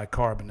dimethyl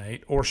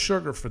dicarbonate, or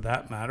sugar for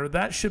that matter,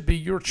 that should be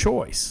your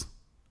choice.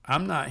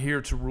 I'm not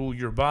here to rule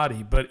your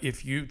body, but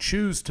if you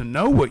choose to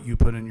know what you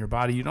put in your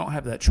body, you don't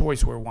have that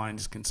choice where wine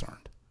is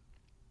concerned.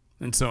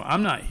 And so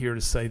I'm not here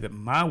to say that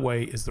my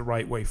way is the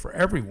right way for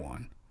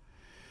everyone.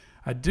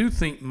 I do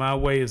think my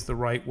way is the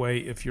right way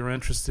if you're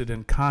interested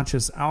in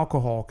conscious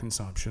alcohol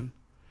consumption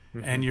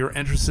and you're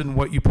interested in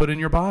what you put in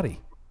your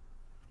body.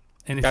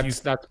 And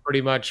if that's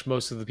pretty much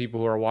most of the people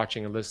who are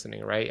watching and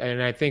listening, right?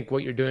 And I think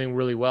what you're doing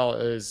really well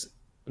is,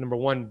 number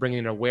one,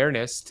 bringing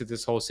awareness to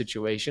this whole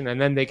situation, and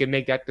then they can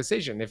make that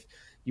decision. If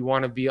you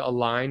want to be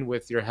aligned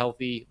with your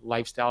healthy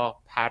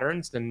lifestyle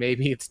patterns, then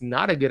maybe it's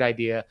not a good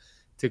idea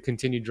to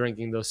continue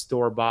drinking those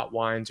store-bought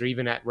wines, or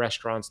even at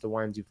restaurants, the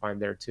wines you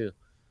find there too.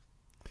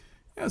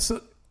 Yeah,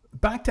 so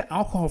back to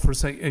alcohol for a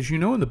second. As you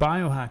know, in the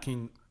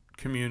biohacking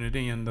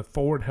community and the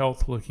forward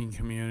health looking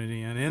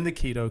community and in the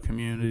keto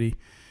community,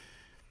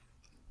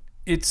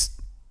 it's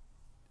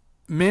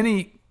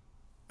many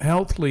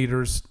health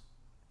leaders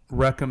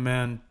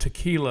recommend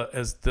tequila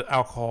as the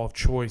alcohol of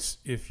choice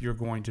if you're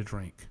going to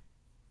drink.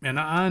 And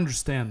I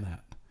understand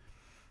that.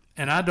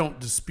 And I don't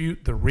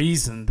dispute the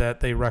reason that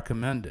they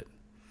recommend it.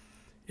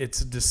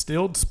 It's a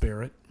distilled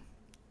spirit.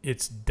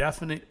 It's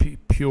definitely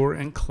pure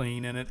and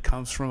clean, and it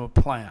comes from a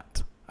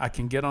plant. I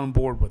can get on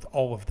board with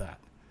all of that.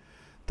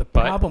 The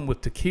problem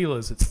with tequila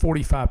is it's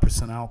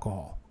 45%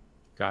 alcohol.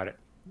 Got it.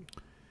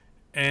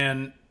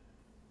 And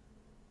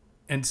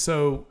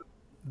so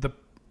the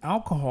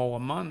alcohol,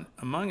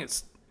 among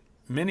its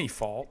many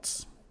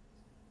faults,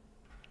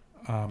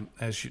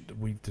 as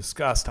we've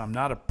discussed, I'm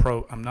not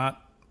pro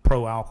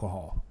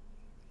alcohol.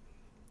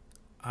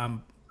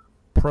 I'm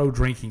pro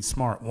drinking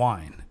smart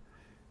wine.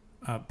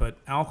 But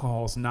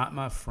alcohol is not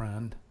my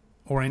friend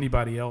or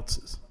anybody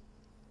else's.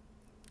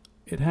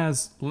 It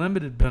has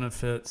limited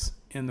benefits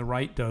in the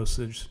right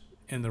dosage,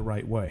 in the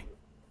right way.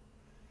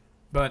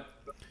 But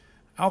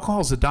alcohol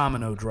is a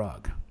domino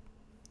drug.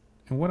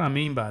 And what I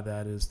mean by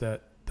that is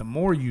that the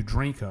more you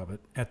drink of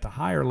it at the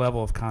higher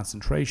level of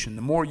concentration,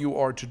 the more you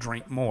are to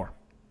drink more.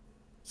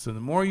 So the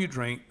more you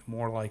drink, the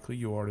more likely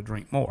you are to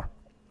drink more.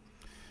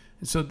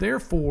 And so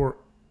therefore,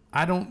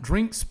 I don't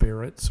drink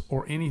spirits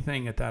or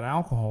anything at that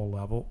alcohol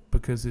level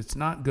because it's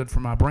not good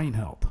for my brain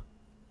health.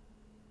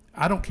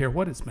 I don't care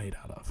what it's made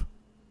out of.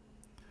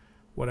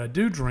 What I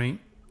do drink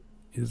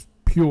is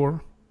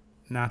pure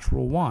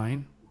natural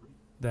wine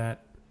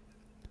that,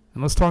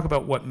 and let's talk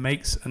about what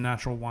makes a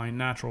natural wine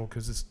natural,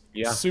 because it's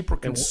super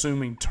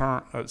confusing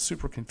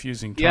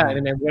term. Yeah,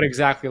 and then what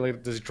exactly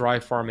does dry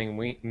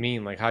farming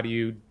mean? Like, how do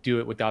you do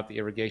it without the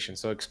irrigation?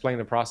 So explain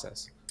the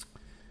process.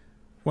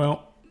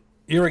 Well,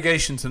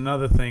 irrigation's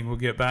another thing we'll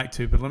get back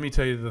to, but let me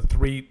tell you the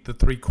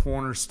three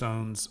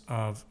cornerstones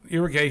of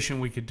irrigation.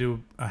 We could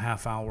do a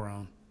half hour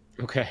on.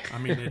 Okay. I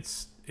mean,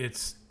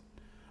 it's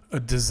a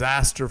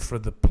disaster for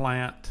the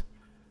plant,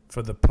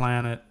 for the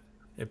planet.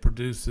 It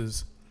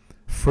produces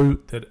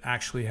fruit that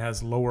actually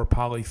has lower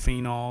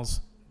polyphenols.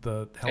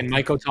 And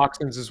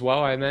mycotoxins as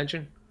well, I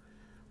imagine.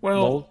 Well,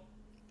 mold?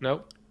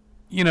 No.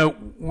 You know,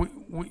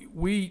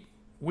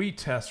 we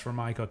test for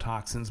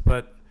mycotoxins,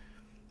 but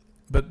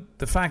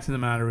the fact of the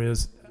matter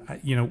is,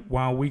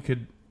 while we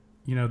could,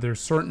 there's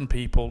certain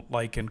people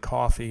like in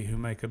coffee who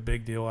make a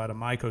big deal out of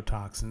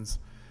mycotoxins.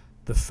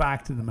 The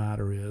fact of the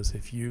matter is,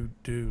 if you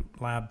do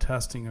lab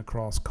testing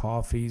across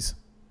coffees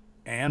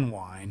and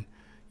wine,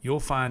 you'll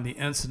find the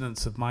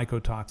incidence of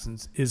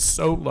mycotoxins is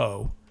so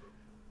low,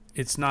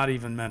 it's not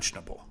even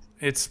mentionable.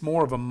 It's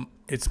more of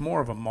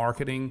a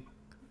marketing.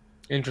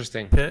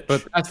 Interesting. Pitch.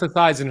 But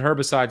pesticides and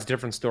herbicides,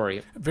 different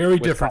story. Very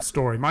different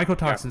story.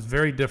 Mycotoxins,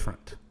 very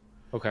different.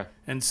 Okay.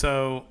 And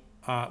so,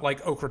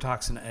 like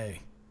ochratoxin A.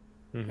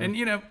 Mm-hmm.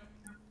 And,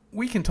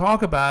 we can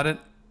talk about it,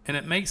 and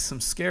it makes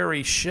some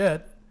scary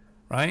shit,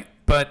 right?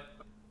 But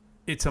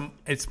it's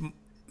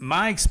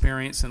my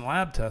experience in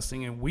lab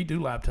testing, and we do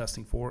lab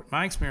testing for it.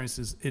 My experience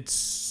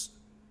is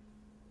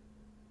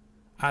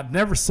I've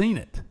never seen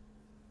it,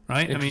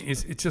 right? I mean,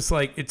 it's just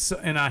like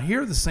and I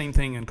hear the same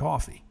thing in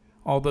coffee,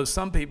 although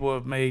some people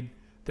have made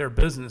their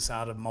business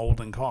out of mold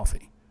in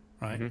coffee,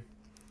 right? Mm-hmm.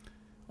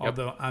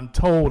 Although I'm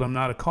told, I'm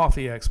not a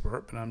coffee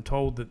expert, but I'm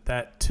told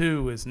that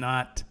too is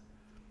not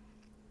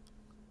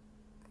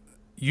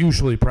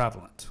usually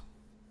prevalent,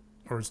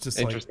 or it's just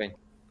interesting.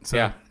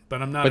 So,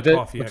 but I'm not a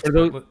coffee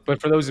expert. But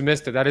for those who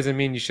missed it, that doesn't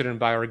mean you shouldn't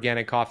buy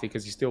organic coffee,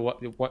 because you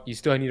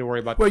still need to worry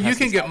about. Well, you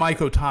can get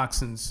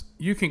mycotoxins.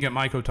 You can get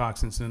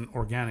mycotoxins in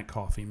organic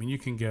coffee. I mean, you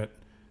can get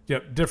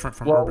different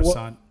from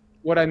herbicide.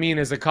 What I mean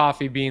is a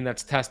coffee bean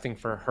that's testing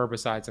for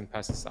herbicides and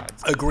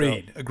pesticides.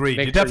 Agreed.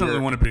 You definitely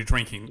want to be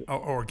drinking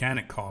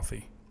organic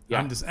coffee.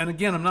 Yeah. And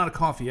again, I'm not a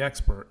coffee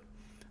expert.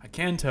 I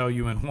can tell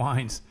you in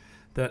wines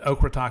that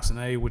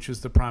ochratoxin A, which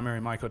is the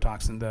primary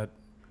mycotoxin that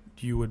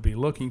you would be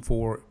looking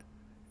for,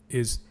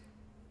 is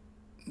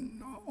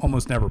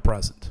almost never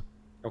present.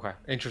 Okay,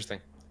 interesting.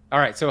 All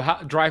right, so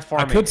dry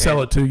farming. I could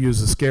sell it to you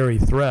as a scary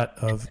threat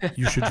of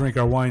you should drink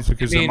our wines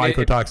because they're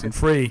mycotoxin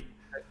free.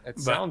 It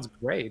sounds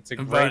great. It's a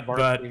great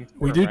but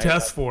we do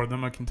test for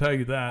them. I can tell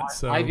you that.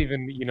 So I've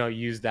even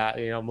used that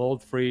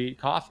mold-free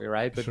coffee,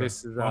 right? But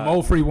this is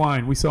mold-free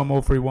wine. We sell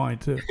mold-free wine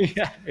too.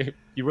 Yeah,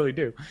 you really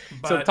do.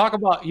 So talk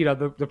about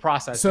the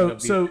process. So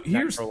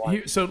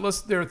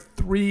there are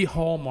three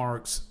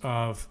hallmarks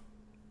of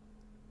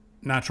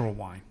natural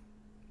wine,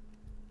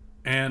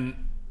 and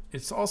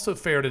it's also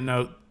fair to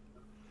note,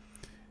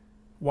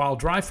 while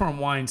Dry Farm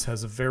Wines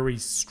has a very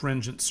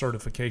stringent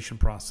certification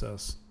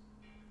process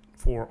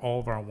for all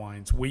of our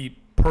wines, we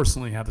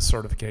personally have a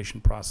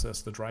certification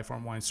process, the Dry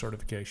Farm Wine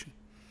certification.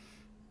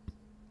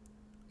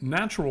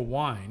 Natural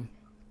wine,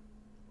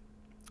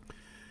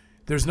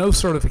 there's no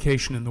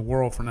certification in the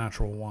world for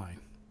natural wine.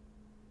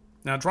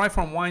 Now, Dry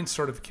Farm Wine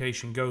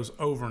certification goes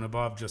over and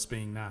above just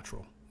being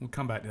natural. We'll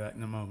come back to that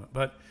in a moment.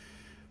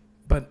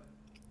 But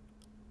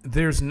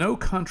there's no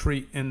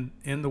country in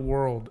the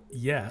world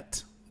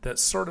yet that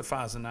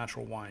certifies a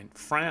natural wine.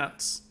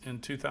 France in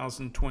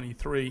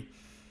 2023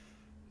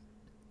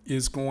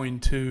 is going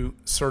to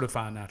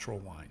certify natural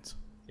wines.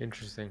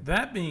 Interesting.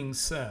 That being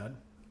said,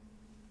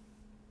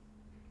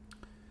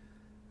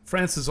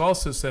 France has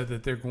also said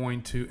that they're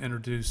going to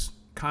introduce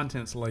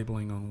contents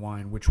labeling on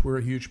wine, which we're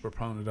a huge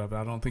proponent of.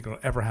 I don't think it'll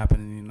ever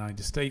happen in the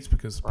United States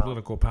because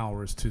political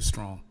power is too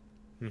strong.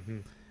 Mm-hmm.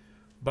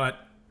 But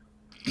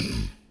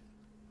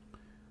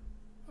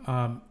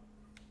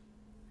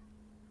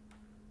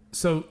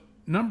so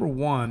number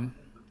one,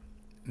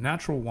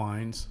 natural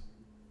wines,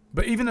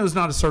 but even though it's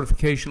not a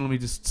certification, let me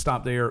just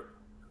stop there.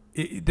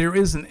 There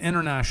is an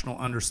international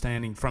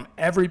understanding from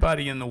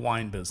everybody in the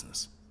wine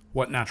business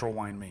what natural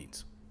wine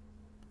means.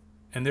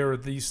 And there are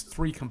these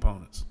three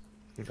components.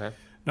 Okay.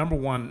 Number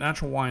one,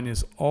 natural wine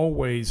is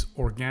always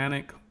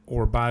organic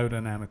or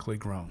biodynamically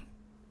grown.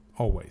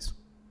 Always.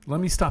 Let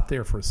me stop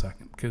there for a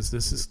second because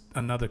this is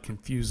another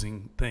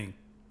confusing thing.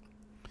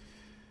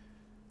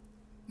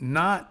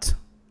 Not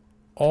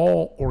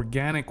all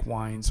organic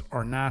wines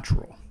are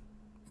natural,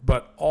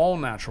 but all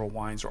natural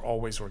wines are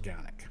always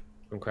organic.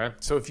 Okay.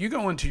 So if you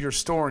go into your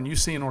store and you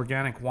see an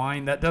organic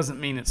wine, that doesn't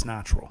mean it's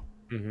natural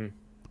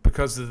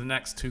because of the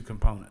next two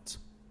components.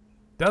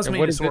 Does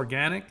mean it's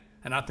organic,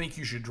 and I think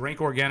you should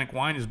drink organic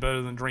wine is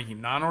better than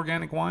drinking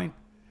non-organic wine,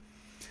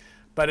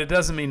 but it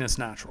doesn't mean it's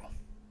natural.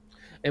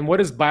 And what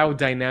does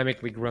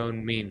biodynamically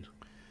grown mean?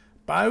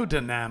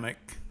 Biodynamic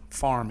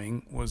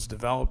farming was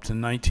developed in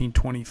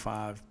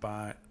 1925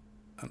 by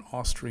an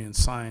Austrian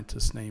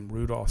scientist named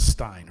Rudolf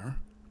Steiner.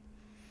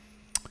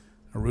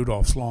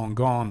 Rudolph's long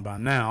gone by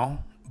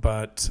now,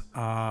 but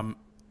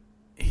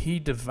he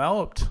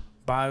developed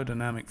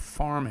biodynamic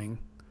farming,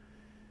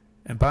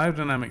 and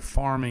biodynamic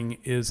farming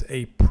is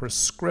a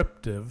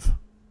prescriptive,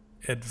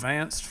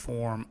 advanced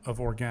form of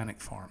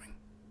organic farming.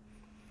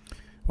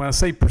 When I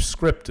say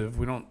prescriptive,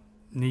 we don't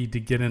need to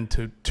get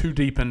into too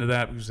deep into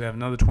that because we have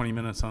another 20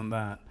 minutes on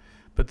that,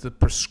 but the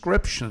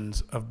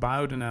prescriptions of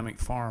biodynamic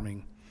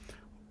farming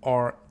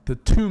are the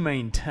two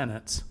main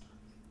tenets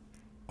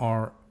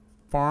are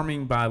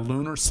farming by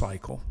lunar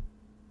cycle,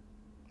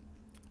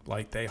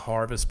 like they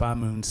harvest by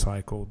moon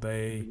cycle,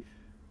 they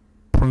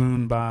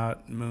prune by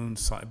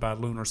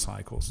lunar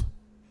cycles.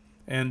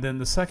 And then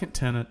the second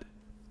tenet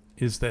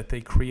is that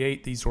they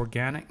create these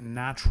organic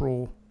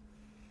natural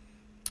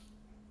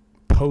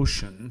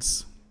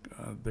potions.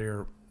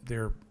 They're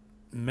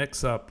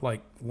mix up,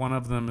 like one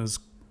of them is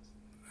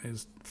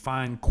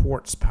fine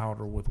quartz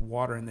powder with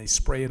water, and they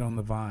spray it on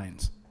the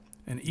vines.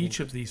 And each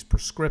of these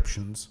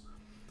prescriptions,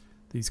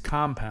 these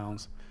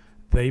compounds,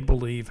 they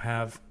believe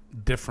have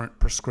different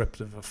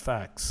prescriptive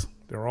effects.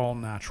 They're all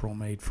natural,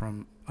 made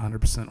from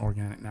 100%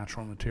 organic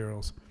natural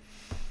materials.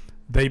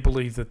 They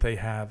believe that they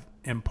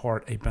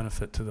impart a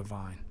benefit to the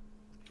vine.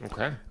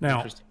 Okay.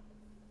 Now,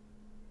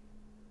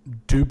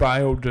 do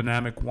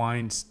biodynamic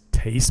wines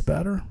taste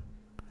better?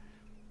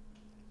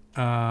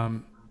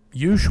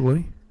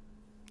 Usually.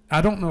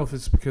 I don't know if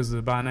it's because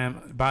of the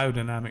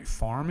biodynamic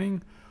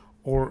farming,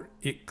 or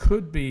it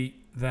could be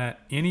that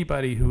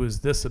anybody who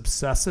is this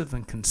obsessive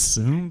and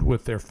consumed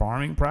with their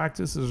farming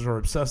practices are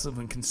obsessive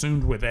and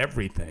consumed with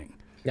everything.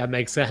 That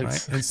makes sense.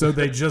 Right? And so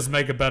they just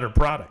make a better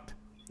product.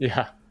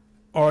 Yeah.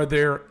 Are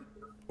there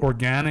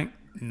organic,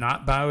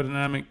 not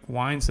biodynamic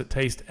wines that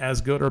taste as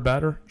good or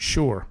better?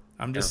 Sure.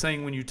 I'm just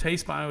saying when you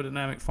taste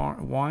biodynamic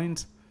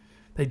wines,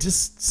 they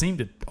just seem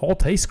to all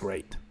taste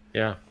great.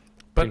 Yeah.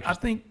 But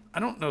I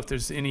don't know if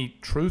there's any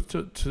truth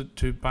to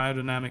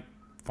biodynamic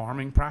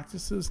farming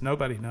practices.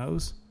 Nobody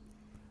knows.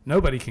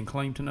 Nobody can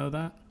claim to know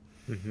that.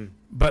 Mm-hmm.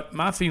 But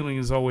my feeling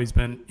has always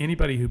been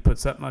anybody who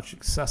puts that much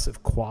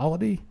excessive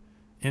quality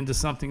into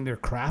something they're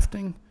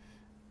crafting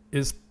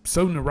is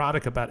so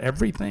neurotic about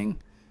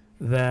everything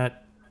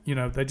that,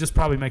 they just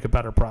probably make a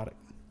better product.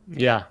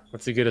 Yeah,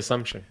 that's a good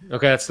assumption.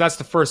 Okay, that's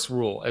the first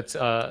rule. It's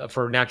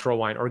for natural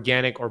wine,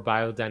 organic or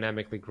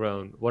biodynamically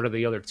grown. What are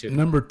the other two?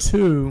 Number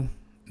two,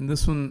 and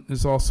this one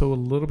is also a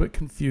little bit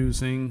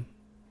confusing,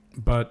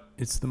 but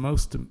it's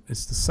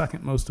the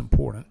second most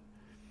important.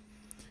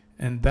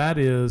 And that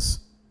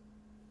is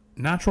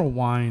natural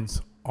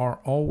wines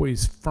are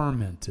always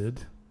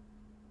fermented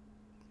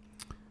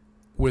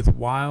with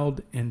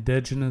wild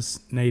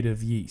indigenous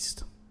native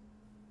yeast.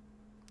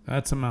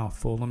 That's a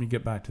mouthful. Let me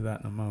get back to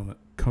that in a moment.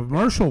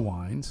 Commercial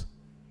wines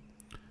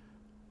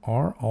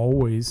are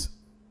always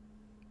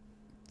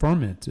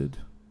fermented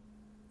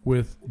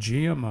with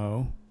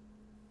GMO,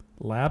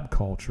 lab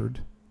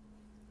cultured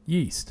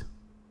yeast.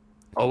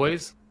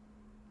 Always?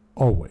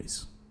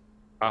 Always.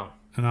 Oh.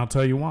 And I'll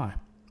tell you why.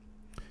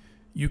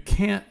 You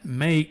can't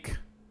make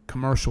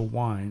commercial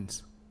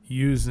wines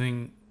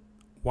using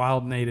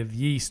wild native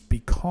yeast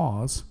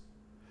because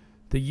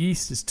the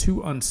yeast is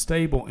too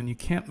unstable and you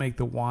can't make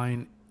the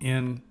wine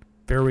in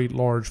very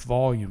large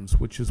volumes,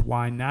 which is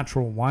why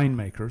natural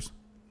winemakers,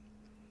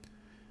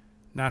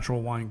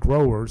 natural wine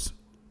growers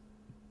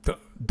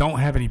don't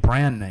have any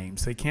brand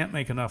names. They can't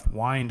make enough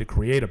wine to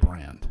create a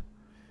brand.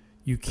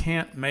 You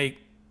can't make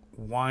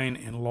wine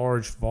in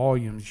large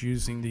volumes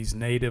using these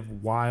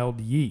native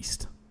wild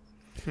yeast.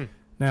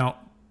 Now,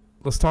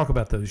 let's talk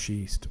about those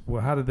yeast.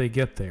 Well, how did they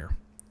get there?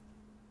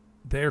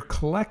 They're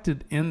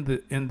collected in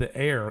the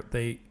air.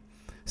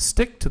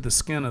 stick to the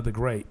skin of the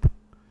grape.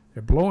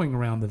 They're blowing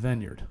around the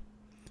vineyard.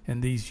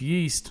 And these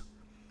yeast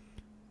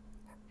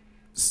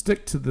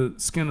stick to the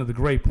skin of the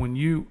grape. When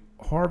you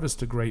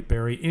harvest a grape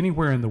berry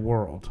anywhere in the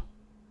world,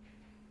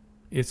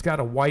 it's got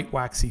a white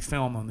waxy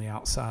film on the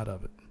outside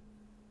of it.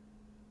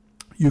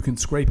 You can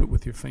scrape it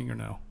with your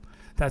fingernail.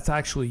 That's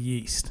actually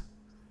yeast.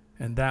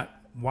 And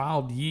that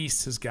wild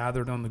yeast is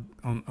gathered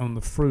on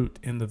the fruit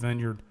in the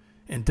vineyard,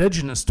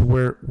 indigenous to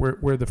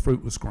where the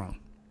fruit was grown.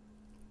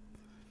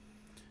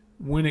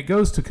 When it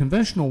goes to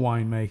conventional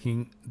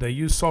winemaking, they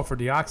use sulfur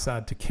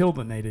dioxide to kill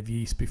the native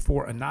yeast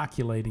before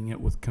inoculating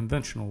it with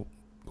conventional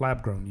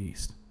lab-grown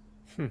yeast.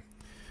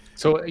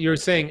 So you're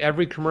saying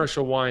every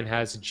commercial wine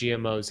has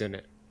GMOs in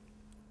it?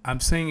 I'm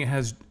saying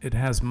it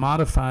has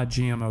modified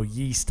GMO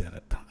yeast in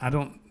it. I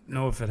don't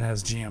know if it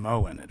has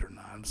GMO in it or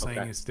not. I'm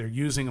saying they're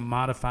using a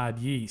modified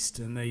yeast,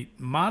 and they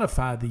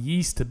modify the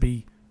yeast to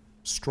be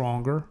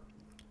stronger,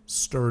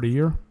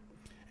 sturdier,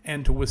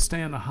 and to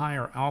withstand a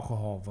higher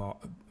alcohol that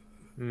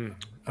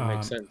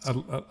makes sense.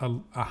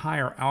 A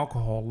higher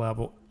alcohol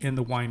level in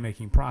the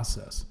winemaking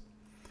process.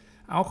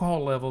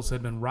 Alcohol levels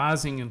have been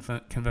rising in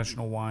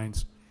conventional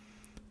wines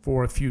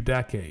for a few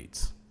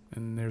decades,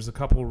 and there's a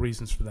couple of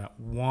reasons for that.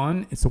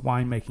 One, it's a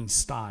winemaking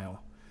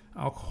style.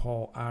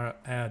 Alcohol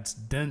adds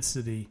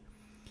density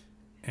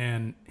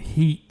and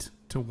heat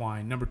to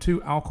wine. Number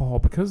two, alcohol,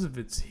 because of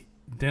its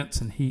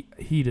dense and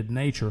heated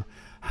nature,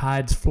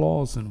 hides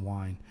flaws in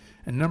wine.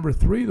 And number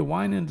three, the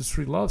wine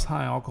industry loves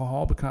high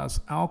alcohol because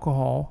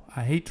alcohol,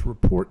 I hate to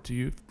report to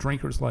you,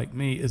 drinkers like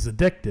me, is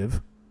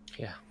addictive.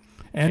 Yeah.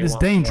 And is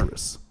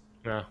dangerous.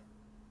 Yeah.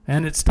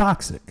 And it's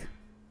toxic.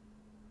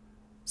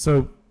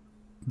 So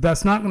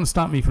that's not going to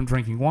stop me from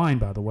drinking wine,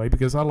 by the way,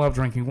 because I love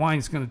drinking wine.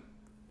 It's going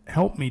to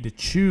help me to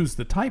choose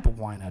the type of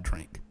wine I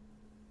drink.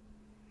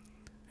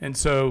 And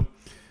so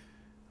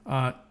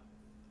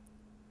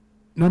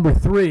number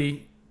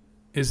three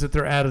is that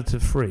they're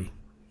additive free.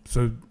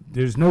 So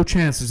there's no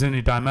chance there's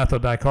any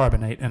dimethyl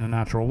dicarbonate in a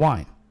natural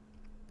wine.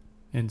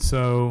 And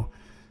so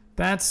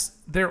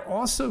they're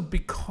also,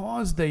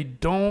 because they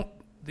don't,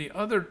 the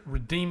other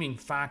redeeming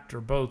factor,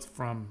 both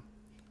from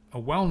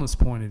a wellness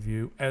point of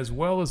view as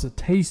well as a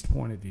taste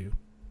point of view,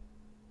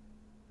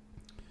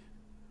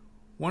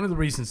 one of the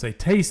reasons they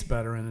taste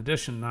better, in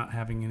addition to not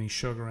having any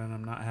sugar in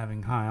them, not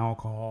having high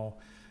alcohol,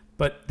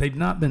 but they've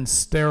not been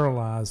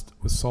sterilized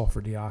with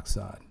sulfur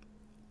dioxide.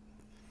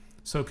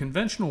 So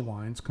conventional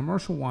wines,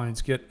 commercial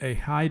wines, get a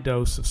high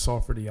dose of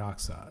sulfur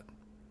dioxide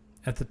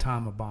at the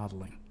time of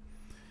bottling.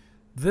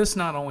 This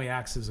not only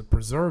acts as a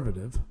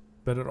preservative,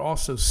 but it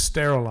also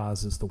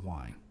sterilizes the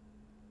wine.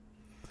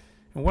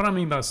 And what I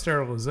mean by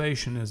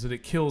sterilization is that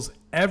it kills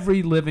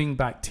every living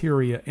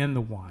bacteria in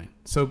the wine.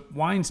 So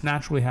wines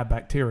naturally have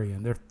bacteria,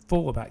 and they're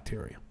full of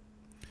bacteria.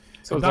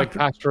 So it's like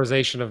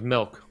pasteurization of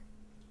milk.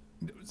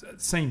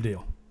 Same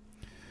deal.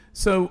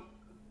 So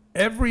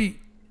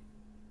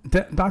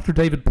Dr.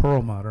 David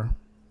Perlmutter,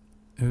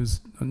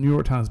 who's a New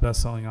York Times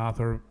bestselling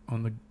author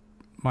on the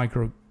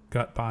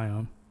microgut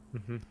biome,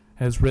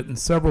 has written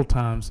several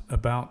times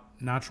about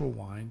natural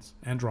wines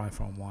and dry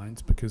farm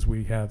wines, because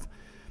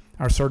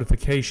our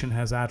certification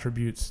has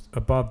attributes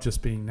above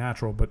just being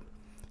natural, but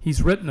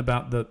he's written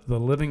about the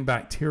living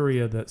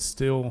bacteria that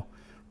still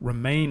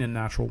remain in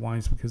natural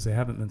wines because they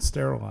haven't been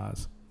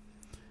sterilized.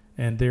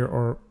 And there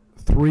are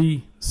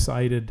 3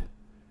 cited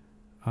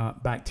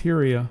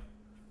bacteria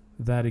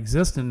that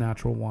exist in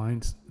natural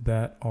wines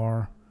that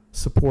are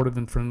supportive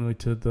and friendly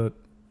to the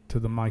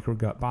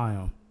microgut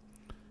biome.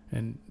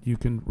 And you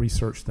can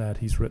research that.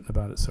 He's written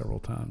about it several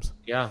times.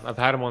 Yeah, I've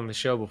had him on the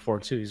show before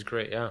too. He's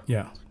great.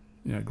 Yeah,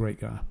 great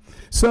guy.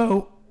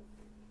 So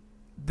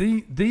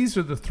these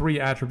are the 3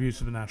 attributes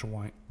of a natural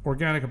wine: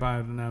 organic and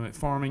biodynamic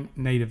farming,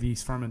 native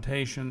yeast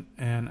fermentation,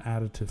 and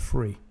additive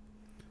free.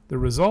 The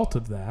result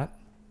of that,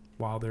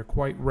 while they're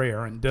quite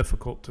rare and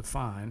difficult to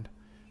find,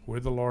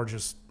 we're the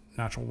largest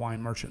natural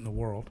wine merchant in the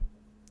world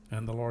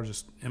and the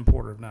largest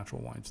importer of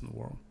natural wines in the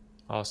world.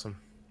 Awesome.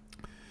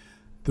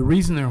 The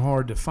reason they're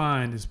hard to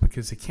find is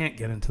because they can't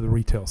get into the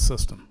retail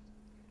system.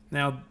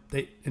 Now,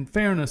 in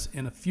fairness,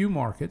 in a few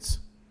markets,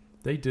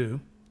 they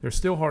do. They're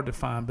still hard to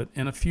find, but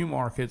in a few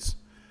markets,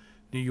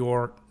 New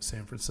York,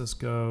 San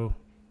Francisco,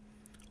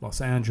 Los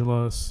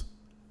Angeles,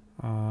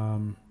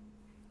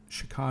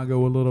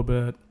 Chicago a little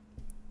bit,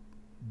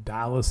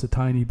 Dallas a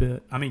tiny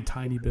bit. Miami,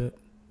 tiny bit.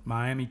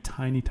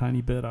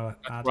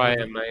 Right,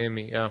 in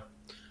Miami, yeah.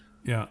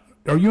 Yeah.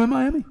 Are you in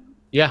Miami?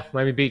 Yeah,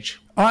 Miami Beach.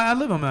 Oh, I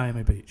live in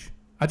Miami Beach.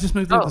 I just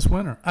moved there this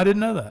winter. I didn't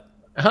know that.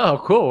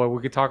 Oh, cool. Well,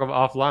 we could talk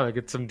offline. We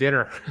get some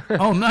dinner.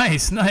 Oh,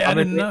 nice. I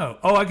didn't know.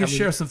 Oh, I could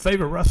share some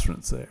favorite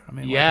restaurants there. I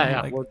mean,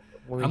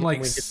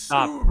 I'm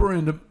super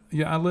into.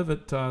 Yeah, I live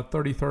at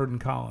 33rd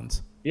and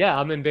Collins. Yeah,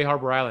 I'm in Bay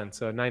Harbor Island,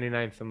 so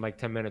 99th and like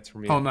 10 minutes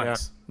from you. Oh,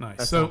 nice,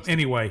 nice. So awesome.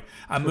 Anyway,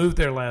 I moved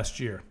there last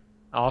year.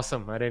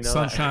 Awesome. I didn't know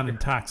Sunshine and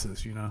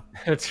taxes,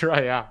 That's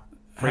right, yeah.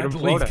 I had to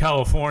leave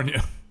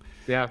California.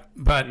 Yeah,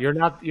 But you're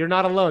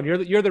not alone.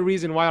 You're the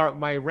reason why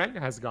my rent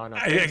has gone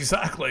up.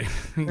 Exactly.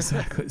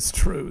 It's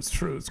true.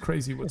 It's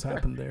crazy what's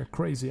happened there.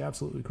 Crazy,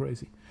 absolutely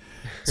crazy.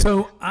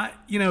 So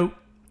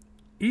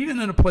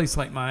even in a place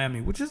like Miami,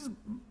 which is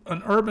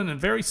an urban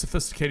and very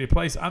sophisticated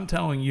place, I'm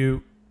telling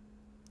you,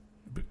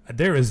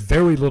 there is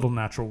very little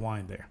natural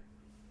wine there.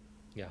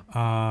 Yeah.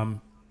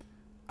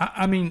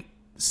 I mean,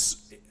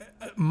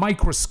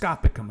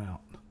 microscopic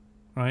amount,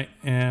 right?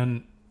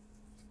 And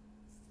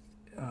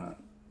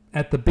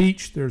at the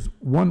beach, there's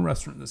one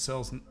restaurant that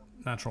sells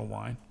natural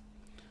wine.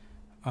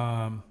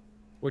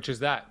 Which is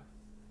that?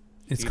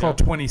 It's called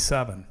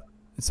 27.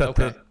 It's at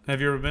Okay.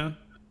 have you ever been?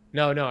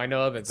 No, I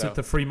know of it. It's though. at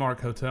the Freemark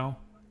Hotel.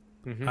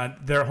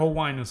 Mm-hmm. Their whole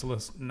wine is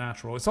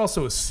natural. It's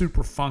also a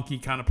super funky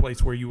kind of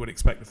place where you would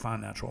expect to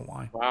find natural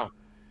wine. Wow.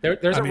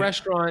 There's a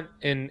restaurant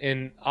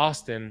in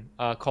Austin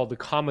called the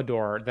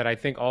Commodore that I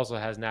think also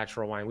has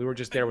natural wine. We were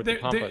just there with the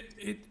Pampa.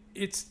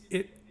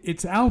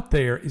 It's out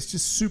there. It's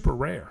just super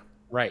rare.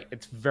 Right.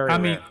 It's very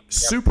rare.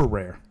 Super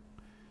rare.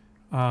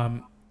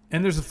 And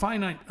there's a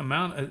finite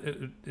amount.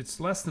 It's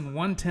less than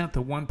 1/10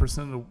 of 1%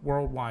 of the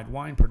worldwide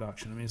wine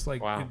production. I mean, it's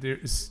like wow.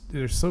 there's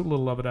so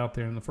little of it out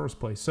there in the first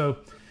place. So,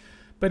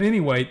 but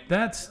anyway,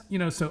 that's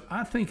So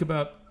I think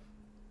about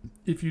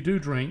if you do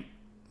drink,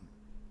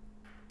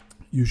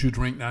 you should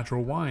drink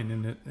natural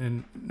wine.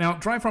 And now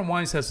Dry Farm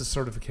Wines has a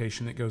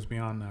certification that goes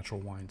beyond natural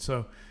wine.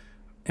 So,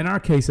 in our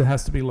case, it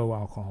has to be low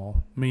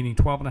alcohol, meaning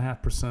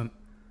 12.5%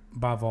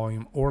 by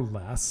volume or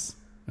less.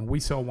 And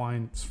we sell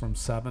wines from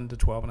 7 to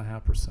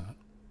 12.5%.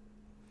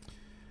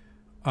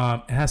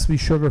 It has to be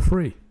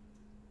sugar-free.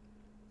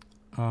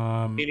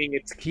 Meaning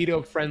it's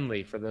keto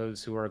friendly for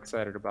those who are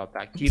excited about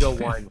that. Keto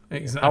wine.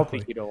 Exactly.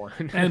 Healthy keto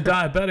wine. And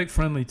diabetic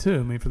friendly too.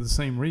 I mean, for the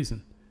same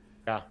reason.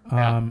 Yeah,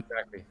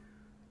 exactly.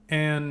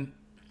 And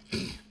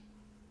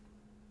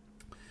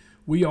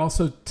we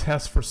also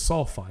test for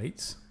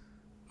sulfites.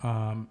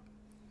 The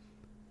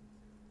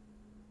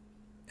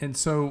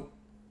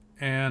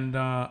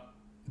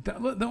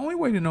only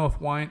way to know if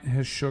wine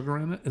has sugar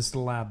in it is to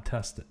lab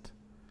test it.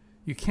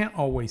 You can't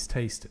always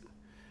taste it.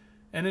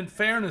 And in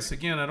fairness,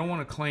 again, I don't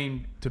want to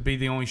claim to be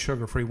the only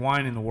sugar-free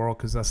wine in the world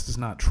because that's just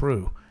not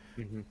true.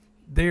 Mm-hmm.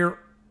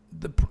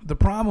 The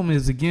problem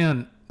is,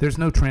 again, there's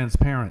no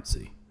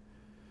transparency.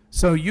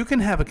 So you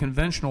can have a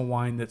conventional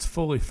wine that's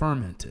fully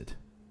fermented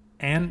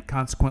and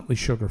consequently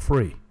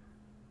sugar-free,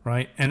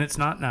 right? And it's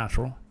not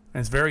natural, and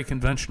it's very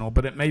conventional,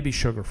 but it may be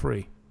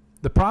sugar-free.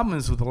 The problem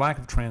is with the lack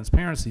of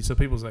transparency. So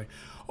people say,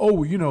 oh,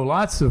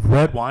 lots of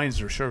red wines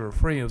are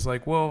sugar-free. It's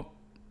like, well,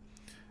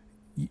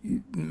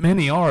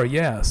 many are,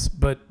 yes,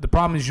 but the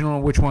problem is you don't know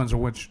which ones are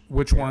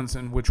which ones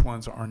and which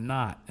ones are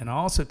not. And I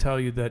also tell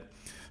you that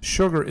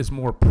sugar is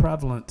more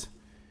prevalent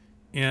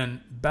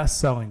in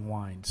best-selling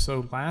wines.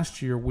 So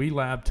last year we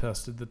lab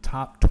tested the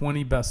top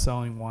 20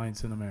 best-selling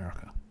wines in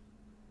America.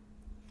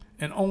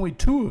 And only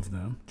 2 of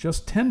them,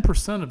 just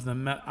 10% of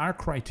them, met our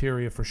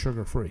criteria for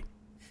sugar-free.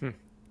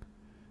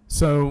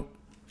 So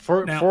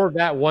for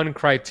that one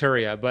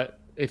criteria, but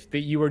if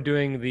you were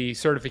doing the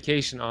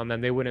certification on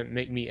them, they wouldn't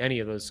meet any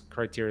of those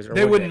criteria.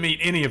 They wouldn't meet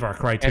any of our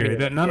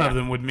criteria. None of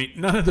them would meet.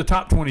 None of the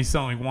top 20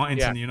 selling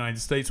wines in the United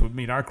States would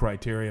meet our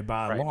criteria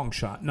by a long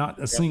shot. Not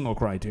a single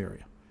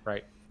criteria.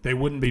 Right. They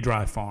wouldn't be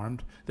dry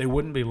farmed. They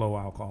wouldn't be low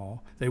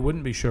alcohol. They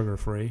wouldn't be sugar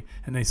free,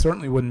 and they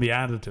certainly wouldn't be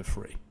additive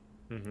free.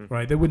 Mm-hmm.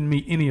 Right. They wouldn't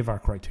meet any of our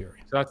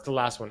criteria. So that's the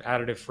last one.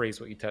 Additive free is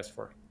what you test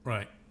for.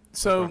 Right.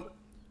 So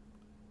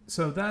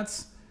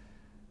that's.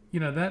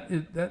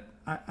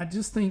 I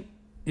just think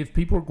if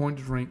people are going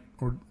to drink,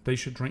 or they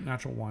should drink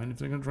natural wine, if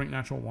they're going to drink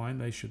natural wine,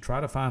 they should try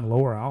to find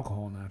lower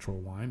alcohol natural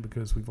wine,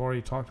 because we've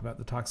already talked about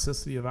the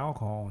toxicity of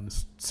alcohol, and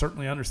it's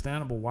certainly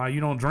understandable why you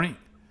don't drink.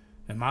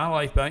 And my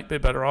life might be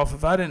better off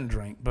if I didn't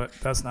drink, but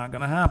that's not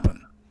going to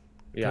happen.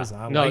 Yeah.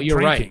 You're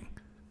drinking.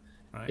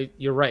 Right.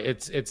 You're right.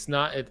 It's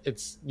not.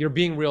 It's you're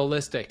being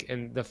realistic,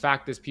 and the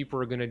fact is, people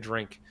are going to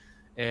drink.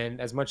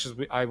 And as much as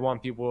I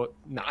want people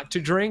not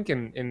to drink,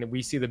 and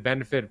we see the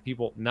benefit of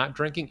people not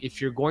drinking, if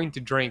you're going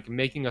to drink,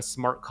 making a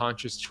smart,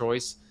 conscious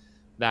choice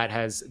that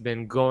has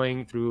been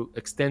going through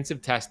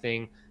extensive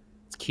testing,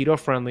 it's keto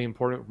friendly,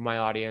 important for my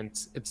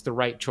audience, it's the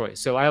right choice.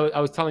 So I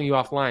was telling you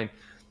offline,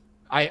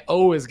 I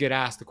always get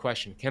asked the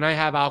question, can I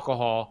have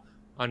alcohol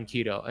on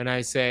keto? And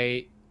I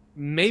say,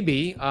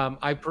 maybe.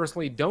 I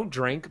personally don't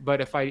drink, but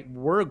if I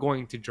were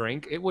going to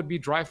drink, it would be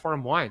Dry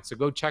Farm Wine. So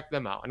go check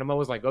them out. And I'm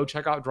always like, go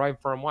check out Dry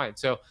Farm Wine.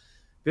 So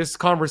this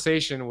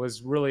conversation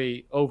was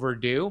really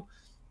overdue.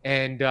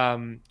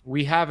 And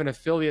we have an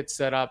affiliate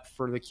set up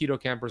for the keto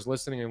campers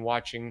listening and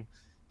watching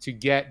to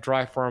get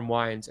Dry Farm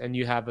Wines. And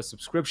you have a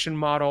subscription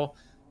model.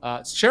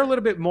 Share a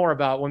little bit more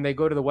about when they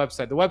go to the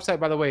website. The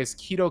website, by the way, is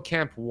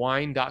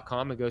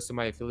ketocampwine.com. It goes to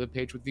my affiliate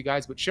page with you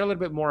guys. But share a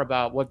little bit more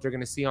about what they're going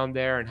to see on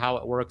there and how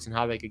it works and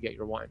how they could get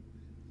your wine.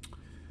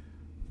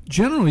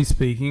 Generally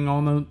speaking,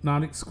 although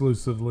not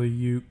exclusively,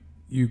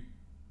 you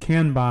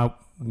can buy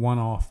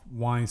one-off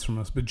wines from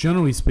us. But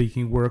generally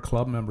speaking, we're a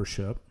club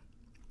membership.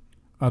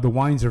 The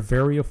wines are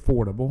very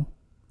affordable,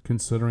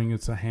 considering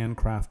it's a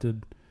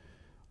handcrafted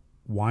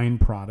wine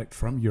product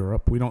from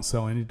Europe. We don't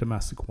sell any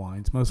domestic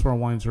wines. Most of our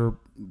wines are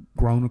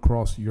grown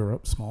across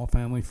Europe, small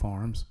family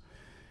farms.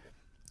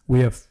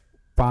 We have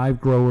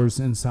 5 growers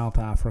in South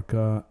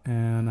Africa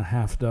and a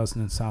half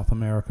dozen in South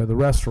America. The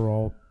rest are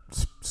all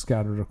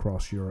scattered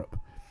across Europe.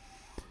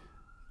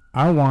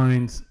 Our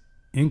wines,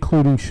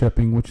 including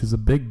shipping, which is a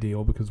big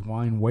deal because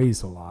wine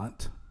weighs a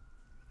lot,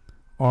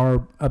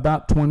 are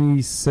about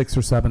 $26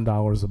 or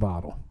 $7 a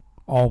bottle,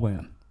 all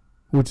in,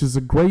 which is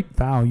a great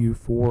value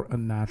for a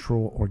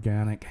natural,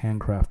 organic,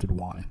 handcrafted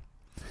wine.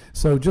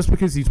 So just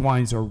because these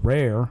wines are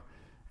rare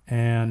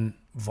and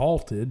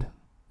vaulted,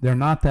 they're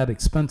not that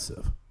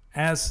expensive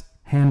as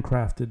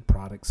handcrafted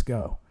products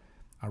go.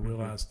 I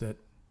realize that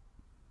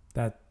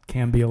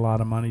can be a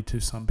lot of money to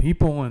some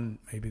people, and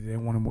maybe they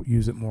want to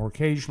use it more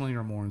occasionally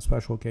or more on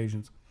special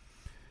occasions.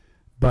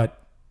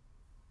 But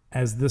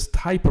as this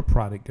type of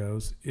product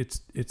goes,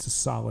 it's a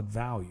solid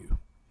value.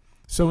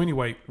 So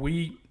anyway,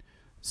 we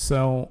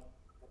sell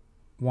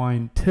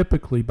wine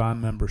typically by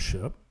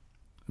membership.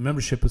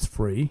 Membership is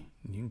free.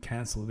 You can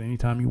cancel it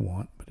anytime you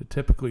want, but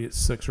typically it's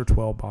 6 or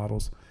 12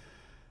 bottles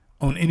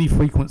on any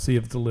frequency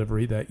of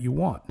delivery that you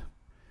want.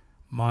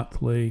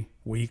 Monthly,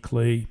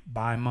 weekly,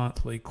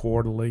 bi-monthly,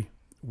 quarterly,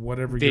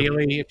 whatever.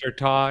 Daily if you're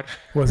Todd.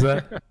 What's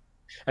that?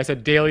 I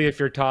said daily if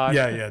you're Todd.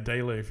 Yeah,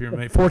 daily if you're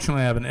me.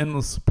 Fortunately, I have an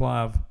endless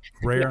supply of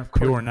rare,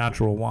 pure,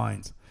 natural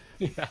wines.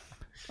 Yeah.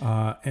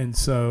 And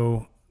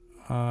so,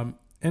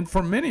 and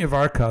for many of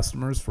our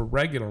customers, for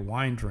regular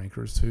wine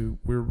drinkers who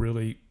we're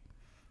really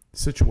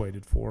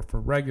situated for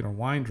regular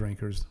wine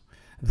drinkers,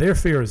 their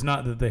fear is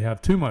not that they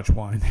have too much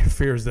wine. Their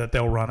fear is that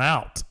they'll run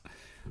out,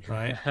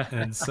 right?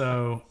 And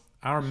so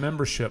our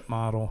membership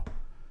model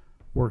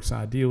works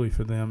ideally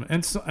for them.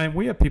 And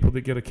we have people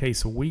that get a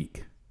case a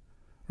week,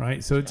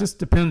 right? So it just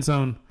depends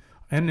on,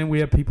 and then we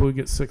have people who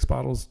get 6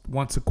 bottles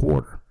once a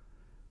quarter,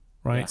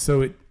 right? Yeah.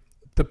 So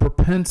the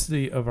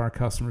propensity of our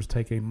customers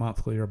take a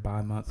monthly or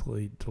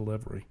bi-monthly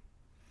delivery.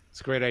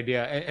 It's a great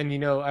idea. And you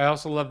know, I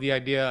also love the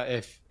idea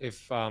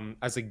if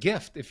as a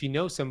gift, if you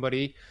know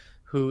somebody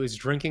who is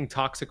drinking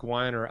toxic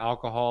wine or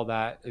alcohol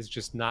that is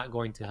just not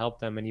going to help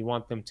them and you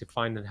want them to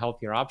find a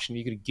healthier option,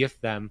 you could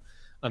gift them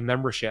a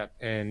membership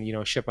and, you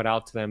know, ship it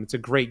out to them. It's a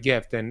great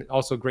gift and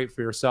also great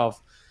for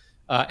yourself.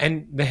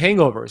 And the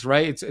hangovers,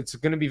 right? It's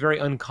going to be very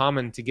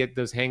uncommon to get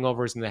those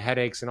hangovers and the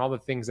headaches and all the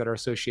things that are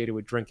associated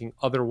with drinking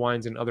other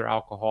wines and other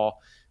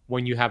alcohol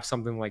when you have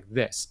something like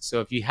this.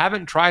 So if you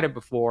haven't tried it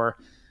before,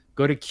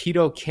 go to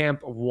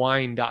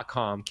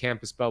ketocampwine.com,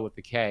 camp is spelled with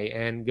the K,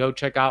 and go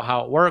check out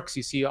how it works.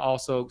 You see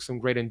also some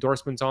great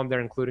endorsements on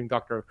there, including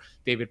Dr.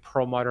 David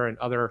Perlmutter and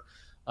other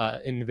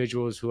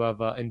individuals who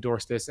have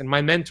endorsed this. And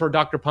my mentor,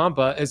 Dr.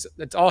 Pompa,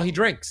 it's all he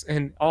drinks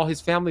and all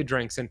his family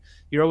drinks. And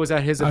you're always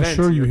at his events. I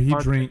assure you, he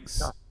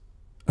drinks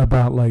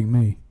about like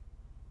me.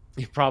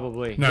 He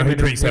probably. No, he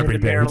drinks every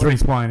day. He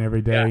drinks wine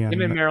every day. Yeah, him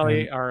and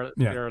Marilee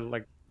they're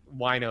like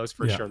winos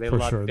for sure. They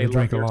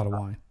drink a lot of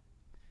wine.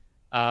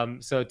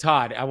 So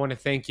Todd, I want to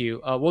thank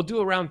you. We'll do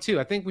a round 2.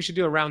 I think we should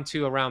do a round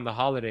 2 around the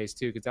holidays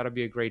too, because that'll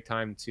be a great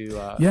time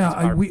to.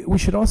 We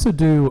should also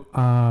do.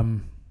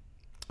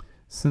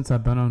 Since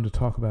I've been on to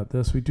talk about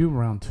this, we do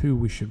round 2.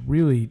 We should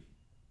really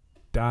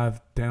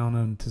dive down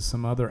into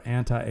some other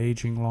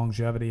anti-aging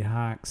longevity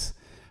hacks,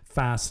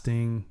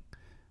 fasting,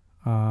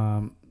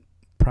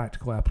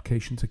 practical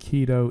applications of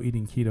keto,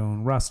 eating keto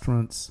in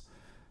restaurants.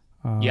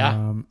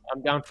 I'm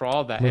down for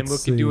all that. And we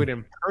can do it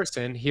in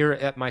person here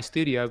at my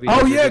studio.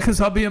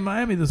 Because I'll be in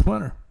Miami this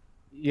winter.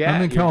 Yeah.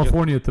 I'm in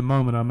California at the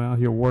moment. I'm out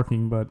here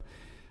working, but...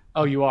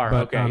 Oh, you are?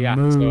 Okay, I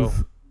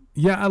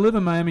live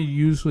in Miami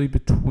usually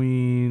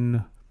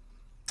between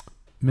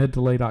mid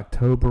to late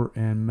October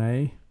and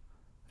May.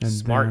 And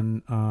Smart.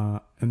 Then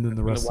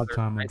the rest of the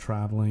time I'm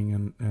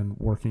traveling and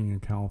working in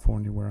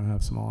California where I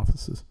have some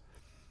offices.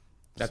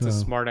 That's a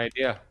smart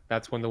idea.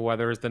 That's when the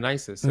weather is the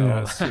nicest. So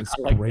yeah, it's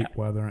like great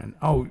weather. And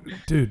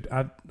dude,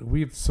 we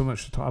have so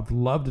much to talk. I'd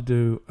love to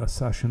do a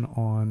session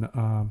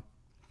on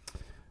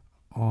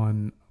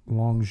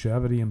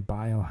longevity and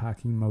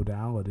biohacking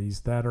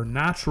modalities that are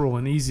natural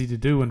and easy to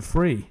do and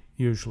free.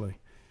 Usually,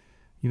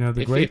 you know,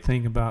 the great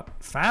thing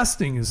about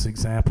fasting is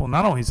example.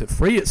 Not only is it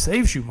free, it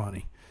saves you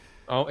money.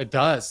 Oh, it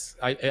does.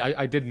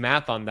 I did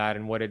math on that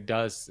and what it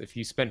does. If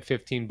you spend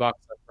 $15 on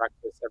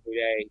breakfast every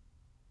day,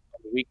 on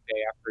the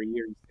weekday after a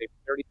year, you save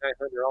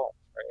 $3,900,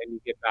 right? And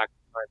you get back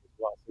time as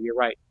well. So you're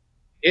right.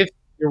 If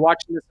you're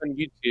watching this on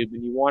YouTube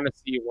and you want to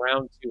see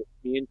round 2 with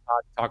me and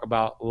Todd talk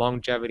about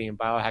longevity and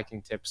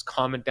biohacking tips,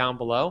 comment down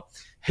below.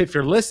 If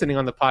you're listening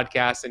on the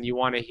podcast and you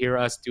want to hear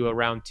us do a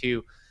round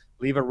 2,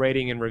 leave a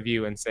rating and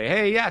review and say,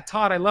 hey, yeah,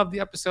 Todd, I love the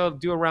episode.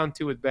 Do a round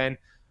 2 with Ben.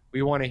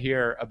 We want to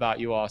hear about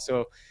you all.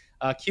 So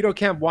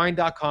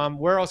ketocampwine.com.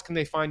 Where else can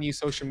they find you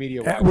social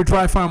media? We're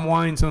Dry Farm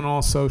Wines on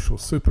all social.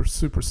 Super,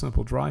 super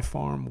simple. Dry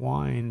Farm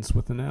Wines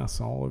with an S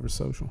all over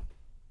social.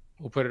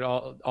 We'll put it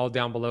all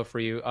down below for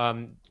you.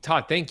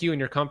 Todd, thank you and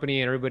your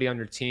company and everybody on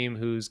your team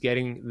who's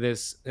getting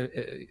this,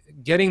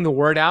 getting the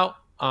word out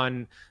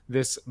on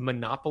this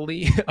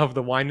monopoly of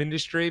the wine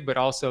industry, but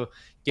also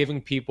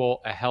giving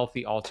people a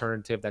healthy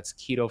alternative that's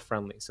keto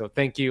friendly. So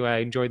thank you. I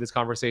enjoyed this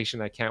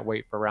conversation. I can't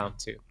wait for round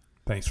 2.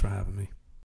 Thanks for having me.